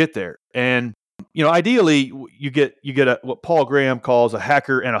took to get there. And ideally, you get what Paul Graham calls a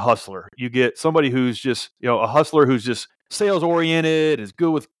hacker and a hustler. You get somebody who's just, a hustler who's just sales oriented, is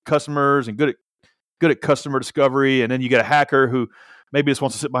good with customers and good at customer discovery. And then you get a hacker who maybe just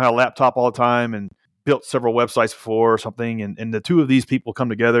wants to sit behind a laptop all the time and built several websites before or something, and the two of these people come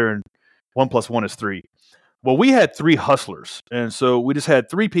together, and 1 + 1 is 3. Well, we had 3 hustlers, and so we just had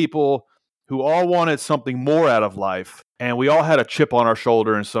 3 people who all wanted something more out of life, and we all had a chip on our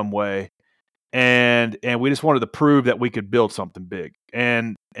shoulder in some way, and we just wanted to prove that we could build something big,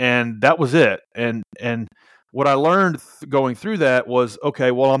 and that was it. And what I learned going through that was,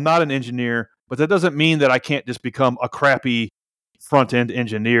 okay, well, I'm not an engineer, but that doesn't mean that I can't just become a crappy front end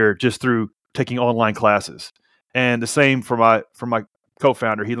engineer just through taking online classes. And the same for my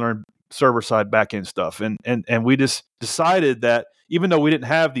co-founder. He learned server side back end stuff, and we just decided that even though we didn't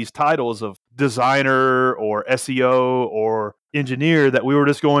have these titles of designer or SEO or engineer, that we were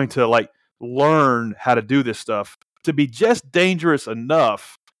just going to like learn how to do this stuff to be just dangerous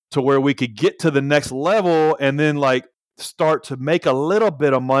enough to where we could get to the next level and then like start to make a little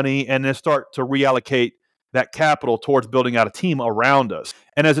bit of money and then start to reallocate that capital towards building out a team around us.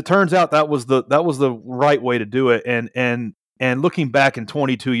 And as it turns out, that was the right way to do it. And looking back in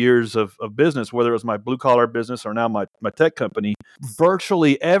 22 years of business, whether it was my blue collar business or now my tech company,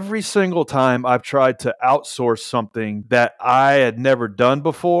 virtually every single time I've tried to outsource something that I had never done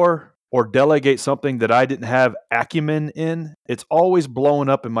before or delegate something that I didn't have acumen in, it's always blowing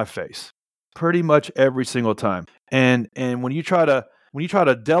up in my face. Pretty much every single time. And when you try to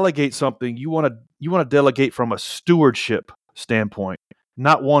delegate something, you want to delegate from a stewardship standpoint,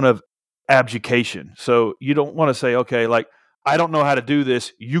 not one of abjuration. So you don't want to say, okay, like, I don't know how to do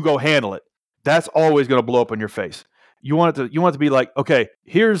this, you go handle it. That's always going to blow up in your face. You want it to be like, okay,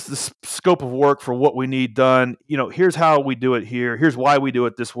 here's the scope of work for what we need done. Here's how we do it here. Here's why we do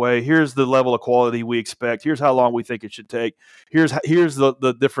it this way. Here's the level of quality we expect. Here's how long we think it should take. Here's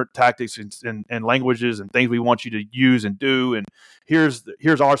the different tactics and languages and things we want you to use and do. And here's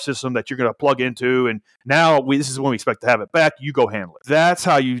our system that you're going to plug into. And now this is when we expect to have it back. You go handle it. That's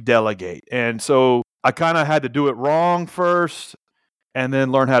how you delegate. And so I kind of had to do it wrong first, and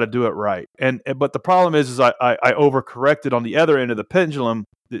then learn how to do it right. But the problem is I overcorrected on the other end of the pendulum.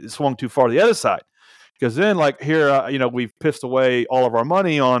 It swung too far to the other side. Because then, like here, we've pissed away all of our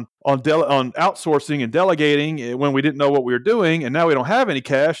money on outsourcing and delegating when we didn't know what we were doing, and now we don't have any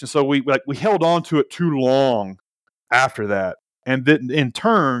cash, and so we held on to it too long after that, and then in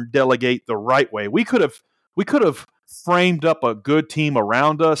turn delegate the right way. We could have framed up a good team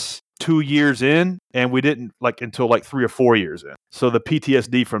around us 2 years in, and we didn't until 3 or 4 years in. So the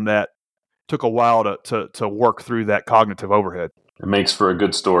PTSD from that took a while to work through that cognitive overhead. It makes for a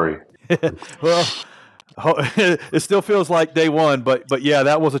good story. Well, it still feels like day one, but yeah,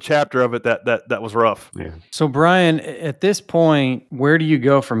 that was a chapter of it that was rough. Yeah. So Brian, at this point, where do you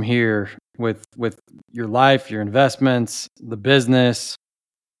go from here with your life, your investments, the business?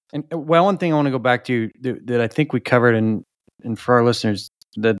 And one thing I want to go back to that I think we covered, and for our listeners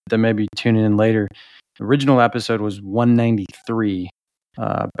that may be tuning in later, the original episode was 193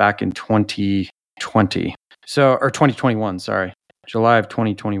 back in 2020. Or 2021, sorry. July of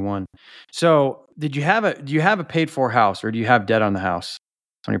 2021. So do you have a paid for house, or do you have debt on the house,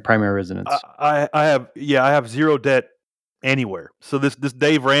 on your primary residence? I have zero debt anywhere. So this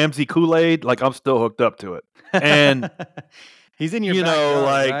Dave Ramsey Kool-Aid, I'm still hooked up to it. And he's in your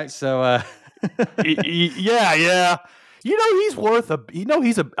backyard, right? So yeah. He's worth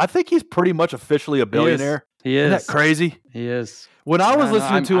I think he's pretty much officially a billionaire. He is. Isn't that crazy? He is. When I was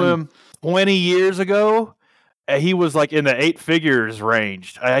listening to him 20 years ago, he was in the 8 figures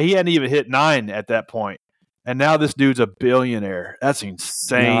range. He hadn't even hit 9 at that point. And now this dude's a billionaire. That's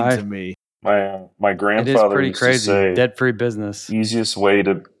insane to me. My grandfather it is pretty used crazy. to say, debt-free business. The easiest way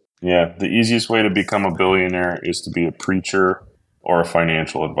to become a billionaire is to be a preacher or a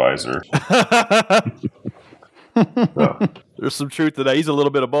financial advisor. So. There's some truth to that. He's a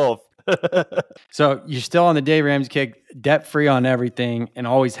little bit of both. So you're still on the Dave Ramsey kick, debt-free on everything, and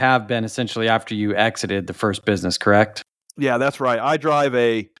always have been essentially after you exited the first business, correct? Yeah, that's right. I drive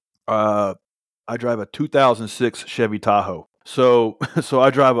a 2006 Chevy Tahoe. So I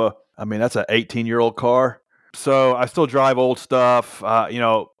drive that's an 18-year-old car. So I still drive old stuff. My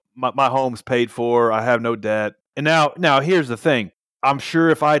home's paid for. I have no debt. And now here's the thing. I'm sure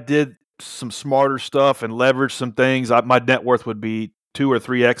if I did some smarter stuff and leverage some things, my net worth would be 2 or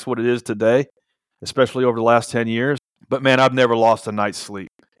 3x what it is today, especially over the last 10 years. But man, I've never lost a night's sleep.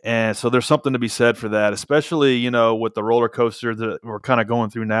 And so there's something to be said for that, especially, with the roller coaster that we're kind of going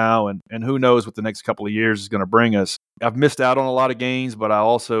through now, and who knows what the next couple of years is going to bring us. I've missed out on a lot of gains, but I've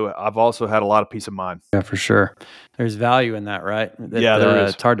also had a lot of peace of mind. Yeah, for sure. There's value in that, right? There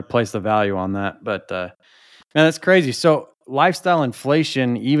is. It's hard to place the value on that, but man, that's crazy. So lifestyle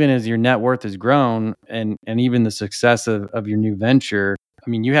inflation, even as your net worth has grown and even the success of your new venture,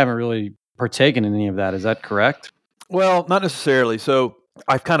 you haven't really partaken in any of that. Is that correct? Well, not necessarily. So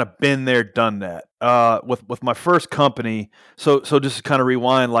I've kind of been there, done that. With my first company. So just to kind of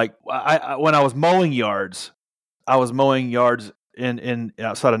rewind, like when I was mowing yards, in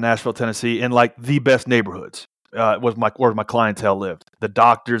outside of Nashville, Tennessee, in like the best neighborhoods. Was where my clientele lived. The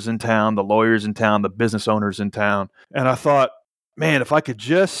doctors in town, the lawyers in town, the business owners in town. And I thought, man, if I could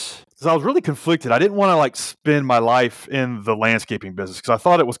just, because I was really conflicted. I didn't want to like spend my life in the landscaping business because I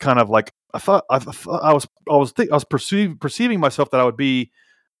thought it was kind of like I was perceiving myself that I would be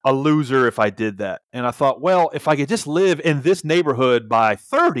a loser if I did that. And I thought, well, if I could just live in this neighborhood by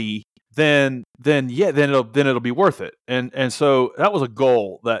 30, then it'll be worth it. And so that was a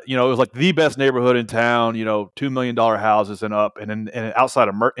goal that, it was like the best neighborhood in town, $2 million houses and up, and outside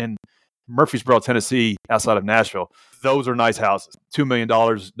of in Murfreesboro, Tennessee, outside of Nashville, those are nice houses. $2 million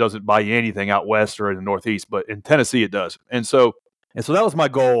doesn't buy you anything out west or in the Northeast, but in Tennessee it does. And so that was my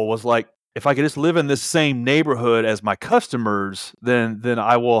goal, was like, if I could just live in this same neighborhood as my customers, then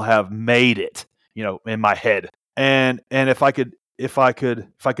I will have made it, in my head. And if I could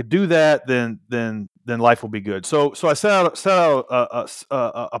do that, then life will be good. So I set out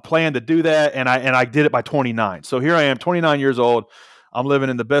a plan to do that, and I did it by 29. So here I am, 29 years old. I'm living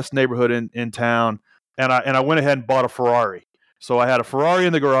in the best neighborhood in town, and I went ahead and bought a Ferrari. So I had a Ferrari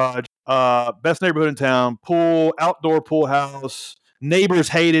in the garage, best neighborhood in town, pool, outdoor pool house. Neighbors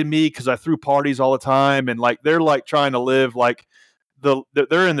hated me because I threw parties all the time, and like they're like trying to live like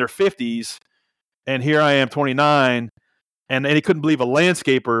they're in their 50s, and here I am, 29. And he couldn't believe a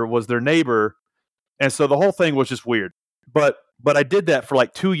landscaper was their neighbor. And so the whole thing was just weird. But I did that for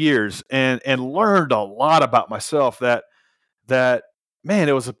like 2 years and learned a lot about myself that man,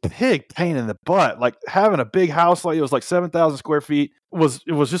 it was a big pain in the butt. Like having a big house, like it was like 7,000 square feet, it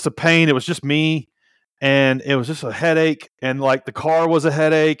was just a pain. It was just me. And it was just a headache, and like the car was a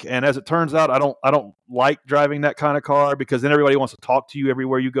headache. And as it turns out, I don't like driving that kind of car because then everybody wants to talk to you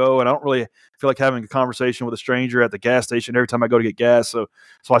everywhere you go, and I don't really feel like having a conversation with a stranger at the gas station every time I go to get gas. So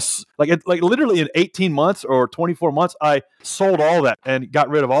I like literally in 18 months or 24 months, I sold all that and got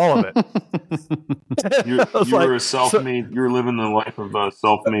rid of all of it. You were a self-made. You were living the life of a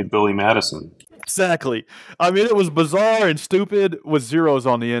self-made Billy Madison. Exactly. I mean, it was bizarre and stupid with zeros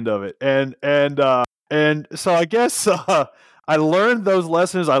on the end of it, and so I guess I learned those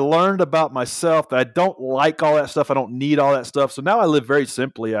lessons. I learned about myself that I don't like all that stuff. I don't need all that stuff. So now I live very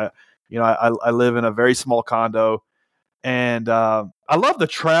simply. I live in a very small condo, and I love the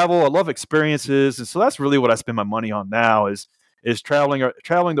travel. I love experiences, and so that's really what I spend my money on now is traveling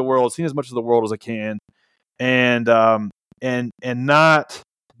the world, seeing as much of the world as I can, and not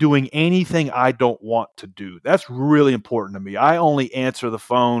doing anything I don't want to do. That's really important to me. I only answer the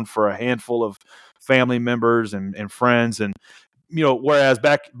phone for a handful of family members and friends. And, whereas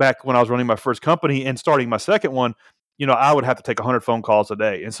back when I was running my first company and starting my second one, I would have to take 100 phone calls a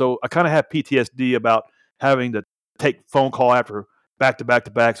day. And so I kind of have PTSD about having to take phone call after back to back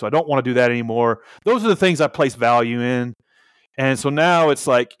to back. So I don't want to do that anymore. Those are the things I place value in. And so now it's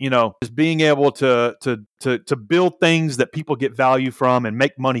like, just being able to build things that people get value from and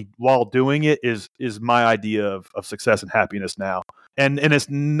make money while doing it is my idea of success and happiness now. And it's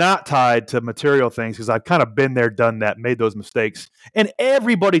not tied to material things because I've kind of been there, done that, made those mistakes. And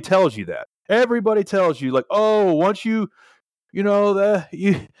everybody tells you that. Everybody tells you like, oh, once you're not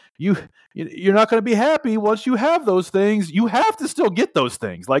going to be happy once you have those things. You have to still get those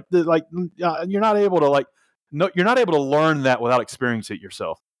things. You're not able to you're not able to learn that without experiencing it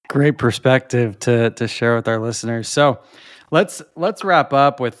yourself. Great perspective to share with our listeners. So let's wrap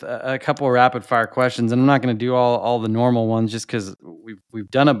up with a couple of rapid fire questions. And I'm not going to do all the normal ones just because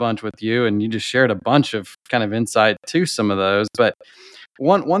we've done a bunch with you and you just shared a bunch of kind of insight to some of those. But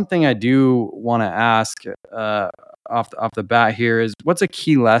one thing I do want to ask off the bat here is, what's a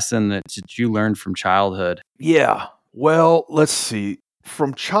key lesson that you learned from childhood? Yeah. Well, let's see.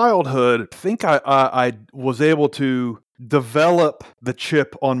 From childhood, I think I was able to develop the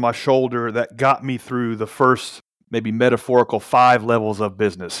chip on my shoulder that got me through the first, maybe metaphorical 5 levels of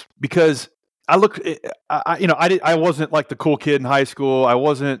business. Because I wasn't like the cool kid in high school. I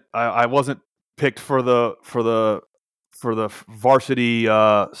wasn't picked for the varsity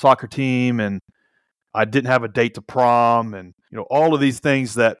soccer team, and I didn't have a date to prom, and all of these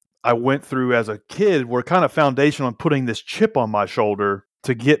things that I went through as a kid were kind of foundational in putting this chip on my shoulder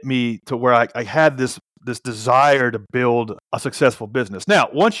to get me to where I had this desire to build a successful business. Now,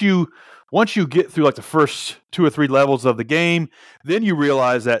 once you get through like the first 2 or 3 levels of the game, then you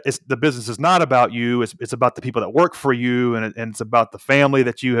realize that the business is not about you. It's about the people that work for you, and it's about the family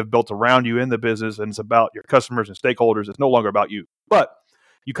that you have built around you in the business, and it's about your customers and stakeholders. It's no longer about you. But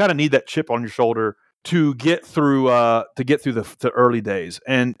you kind of need that chip on your shoulder to get through the early days.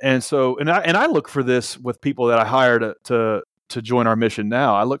 And I look for this with people that I hire to join our mission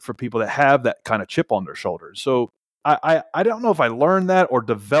now. I look for people that have that kind of chip on their shoulders. So I don't know if I learned that or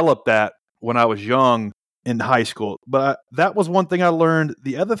developed that when I was young in high school, but that was one thing I learned.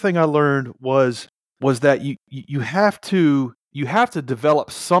 The other thing I learned was that you have to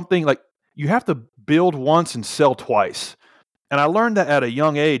develop something, like you have to build once and sell twice. And I learned that at a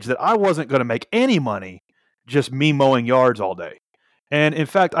young age, that I wasn't going to make any money just me mowing yards all day. And in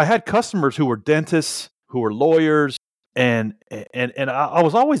fact, I had customers who were dentists, who were lawyers, and I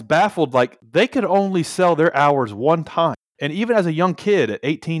was always baffled, like they could only sell their hours one time. And even as a young kid at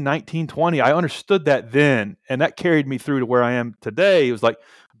 18, 19, 20, I understood that then, and that carried me through to where I am today. It was like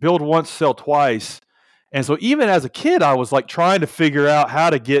build once, sell twice. And so even as a kid, I was like trying to figure out how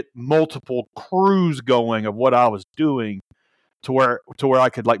to get multiple crews going of what I was doing to where I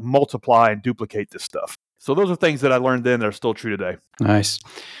could like multiply and duplicate this stuff. So those are things that I learned then that are still true today. Nice.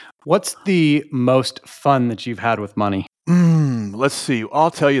 What's the most fun that you've had with money? Let's see.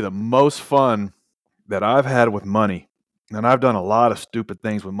 I'll tell you the most fun that I've had with money. And I've done a lot of stupid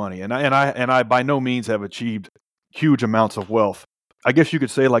things with money. And I by no means have achieved huge amounts of wealth. I guess you could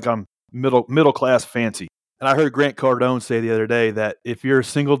say like I'm middle class fancy. And I heard Grant Cardone say the other day that if you're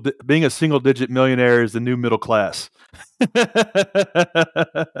being a single digit millionaire is the new middle class.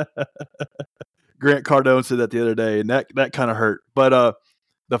 Grant Cardone said that the other day, and that kind of hurt. But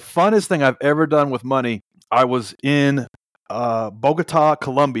the funnest thing I've ever done with money, I was in Bogota,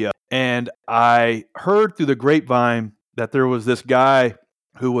 Colombia, and I heard through the grapevine that there was this guy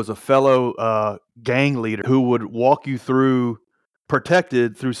who was a fellow gang leader who would walk you through,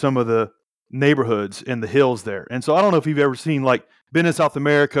 protected through some of the neighborhoods in the hills there. And so I don't know if you've ever been in South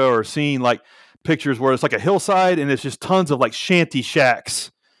America or seen like pictures where it's like a hillside and it's just tons of like shanty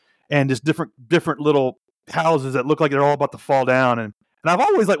shacks and just different little houses that look like they're all about to fall down. And I've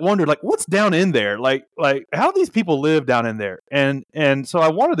always like wondered like what's down in there, like how these people live down in there. And so I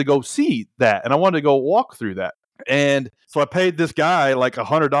wanted to go see that, and I wanted to go walk through that. And so I paid this guy like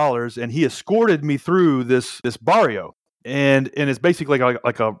 $100, and he escorted me through this barrio. And it's basically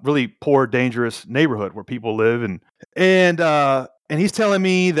like a really poor, dangerous neighborhood where people live. And he's telling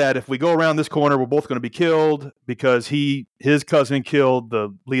me that if we go around this corner, we're both going to be killed because his cousin killed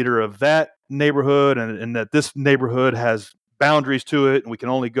the leader of that neighborhood, and that this neighborhood has boundaries to it, and we can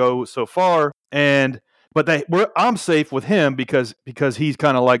only go so far. But I'm safe with him because he's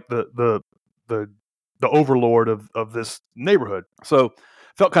kind of like the overlord of this neighborhood. So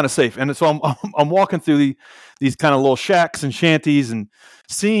felt kind of safe. And so I'm walking through these kind of little shacks and shanties and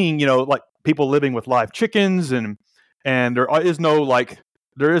seeing, like people living with live chickens, and there is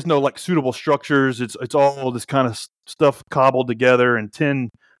no suitable structures. It's all this kind of stuff cobbled together and tin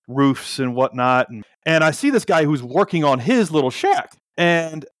roofs and whatnot. And I see this guy who's working on his little shack,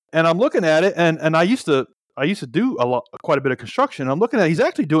 and I'm looking at it, and I used to do quite a bit of construction. I'm looking at it, he's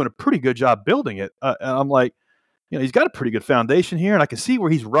actually doing a pretty good job building it. And I'm like, he's got a pretty good foundation here, and I can see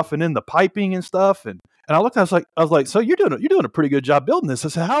where he's roughing in the piping and stuff. And I looked, I was like, so you're doing a pretty good job building this. I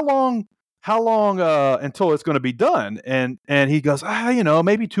said, how long until it's going to be done? And he goes,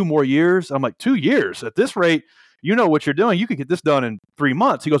 maybe 2 more years. I'm like, 2 years? At this rate, what you're doing, you could get this done in 3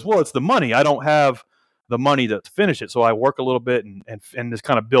 months. He goes, well, it's the money. I don't have the money to finish it, so I work a little bit and just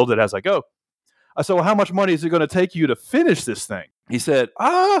kind of build it as I go. I said, well, how much money is it going to take you to finish this thing? He said, he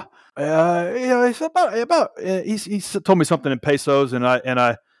told me something in pesos, and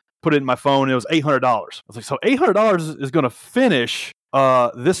I put it in my phone. And it was $800. I was like, so $800 is going to finish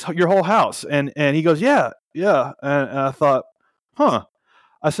your whole house? And he goes, yeah. And I thought,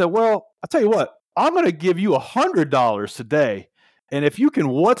 I said, well, I'll tell you what, I'm going to give you $100 today. And if you can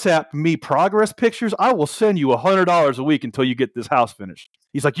WhatsApp me progress pictures, I will send you $100 a week until you get this house finished.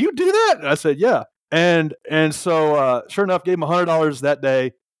 He's like, you do that? And I said, yeah. And so sure enough, gave him $100 that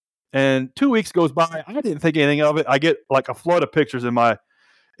day. And 2 weeks goes by. I didn't think anything of it. I get like a flood of pictures in my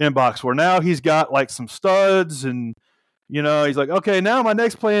inbox where now he's got like some studs, and he's like, okay, now my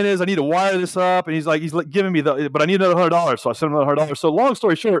next plan is I need to wire this up. And he's giving me but I need another $100. So I sent him another $100. So long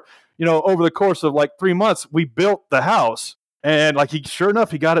story short, over the course of like 3 months, we built the house. And sure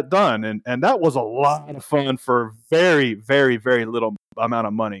enough, he got it done. And that was a lot of fun for very, very, very little amount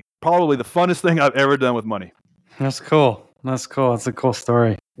of money. Probably the funnest thing I've ever done with money. That's cool. That's a cool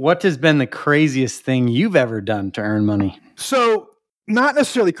story. What has been the craziest thing you've ever done to earn money? So not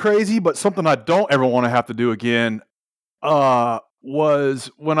necessarily crazy, but something I don't ever want to have to do again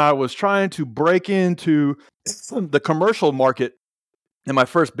was when I was trying to break into the commercial market in my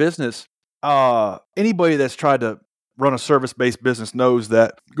first business. Anybody that's tried to run a service-based business knows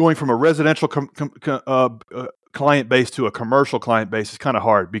that going from a residential client base to a commercial client base is kind of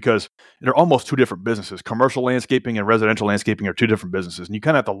hard because they're almost two different businesses. Commercial landscaping and residential landscaping are two different businesses, and you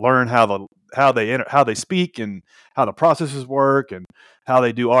kind of have to learn how they speak and how the processes work and how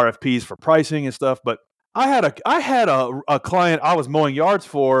they do RFPs for pricing and stuff. But I had a client I was mowing yards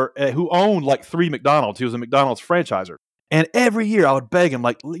for who owned like 3 McDonald's. He was a McDonald's franchiser. And every year I would beg him,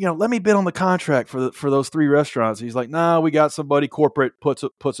 like, let me bid on the contract for those 3 restaurants. He's like, nah, we got somebody corporate puts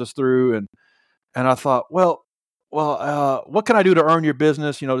us through. And I thought, well, what can I do to earn your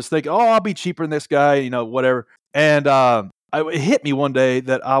business? Just think, I'll be cheaper than this guy, whatever. And it hit me one day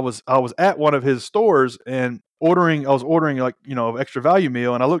that I was at one of his stores and I was ordering like, an extra value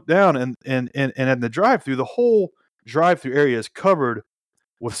meal. And I looked down and in the drive-thru, the whole drive-thru area is covered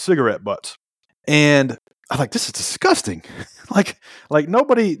with cigarette butts. And I'm like, this is disgusting. like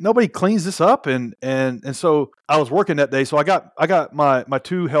nobody cleans this up. And so I was working that day. So I got my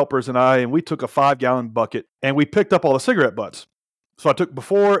 2 helpers and we took a 5-gallon bucket and we picked up all the cigarette butts. So I took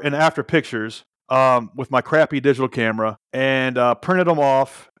before and after pictures with my crappy digital camera and printed them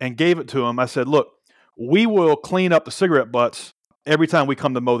off and gave it to him. I said, look, we will clean up the cigarette butts every time we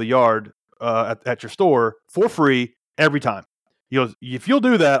come to mow the yard at your store for free every time. If you'll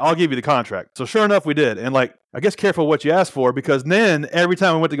do that, I'll give you the contract. So sure enough, we did. And I guess careful what you ask for, because then every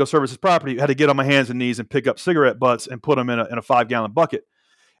time we went to go service his property, I had to get on my hands and knees and pick up cigarette butts and put them in a 5-gallon bucket.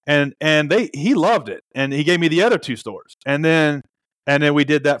 And he loved it. And he gave me the other 2 stores. And then we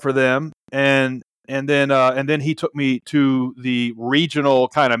did that for them. And then he took me to the regional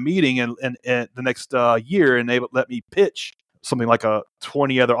kind of meeting and the next year, and they let me pitch something like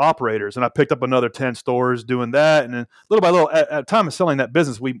 20 other operators. And I picked up another 10 stores doing that. And then little by little, at the time of selling that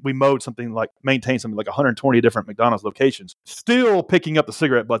business, we maintained something like 120 different McDonald's locations, still picking up the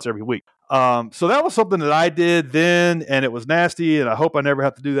cigarette butts every week. So that was something that I did then, and it was nasty, and I hope I never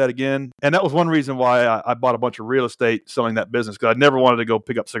have to do that again. And that was one reason why I bought a bunch of real estate selling that business, because I never wanted to go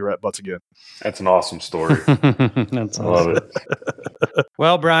pick up cigarette butts again. That's an awesome story. That's awesome. I love it.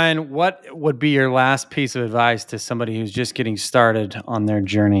 Well, Brian, what would be your last piece of advice to somebody who's just getting started on their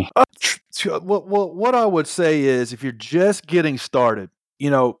journey? What I would say is, if you're just getting started,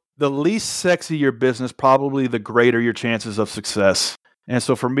 the least sexy your business, probably the greater your chances of success. And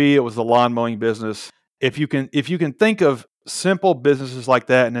so for me, it was the lawn mowing business. If you can think of simple businesses like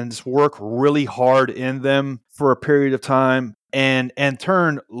that and then just work really hard in them for a period of time and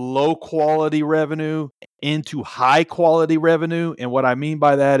turn low quality revenue into high quality revenue. And what I mean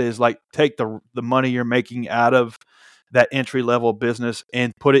by that is take the money you're making out of that entry level business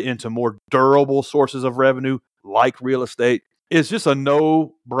and put it into more durable sources of revenue like real estate. It's just a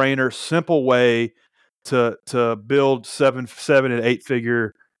no-brainer, simple way to build 7 and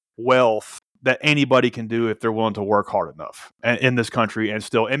 8-figure wealth that anybody can do if they're willing to work hard enough in this country,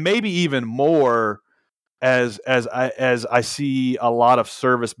 and maybe even more as I see a lot of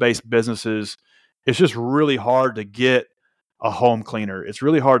service-based businesses. It's just really hard to get a home cleaner. It's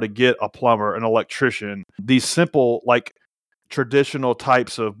really hard to get a plumber, an electrician. These simple, traditional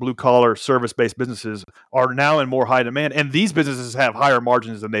types of blue-collar service-based businesses are now in more high demand, and these businesses have higher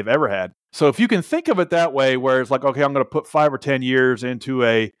margins than they've ever had. So if you can think of it that way, where it's okay, I'm going to put 5 or 10 years into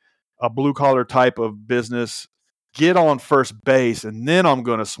a blue-collar type of business, get on first base, and then I'm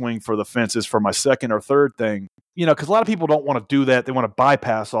going to swing for the fences for my second or third thing. Because a lot of people don't want to do that. They want to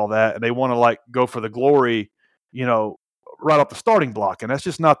bypass all that, and they want to go for the glory, right off the starting block. And that's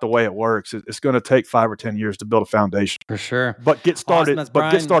just not the way it works. It's going to take 5 or 10 years to build a foundation. For sure. But get started.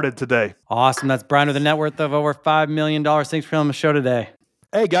 Awesome. Get started today. Awesome. That's Brian with a net worth of over $5 million. Thanks for coming on the show today.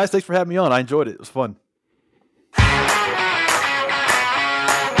 Hey guys, thanks for having me on. I enjoyed it. It was fun.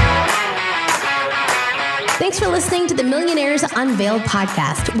 Thanks for listening to the Millionaires Unveiled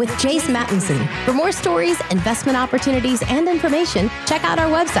podcast with Jace Mattinson. For more stories, investment opportunities, and information, check out our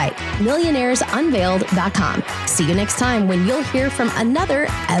website, millionairesunveiled.com. See you next time when you'll hear from another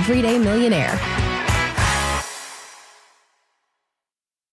everyday millionaire.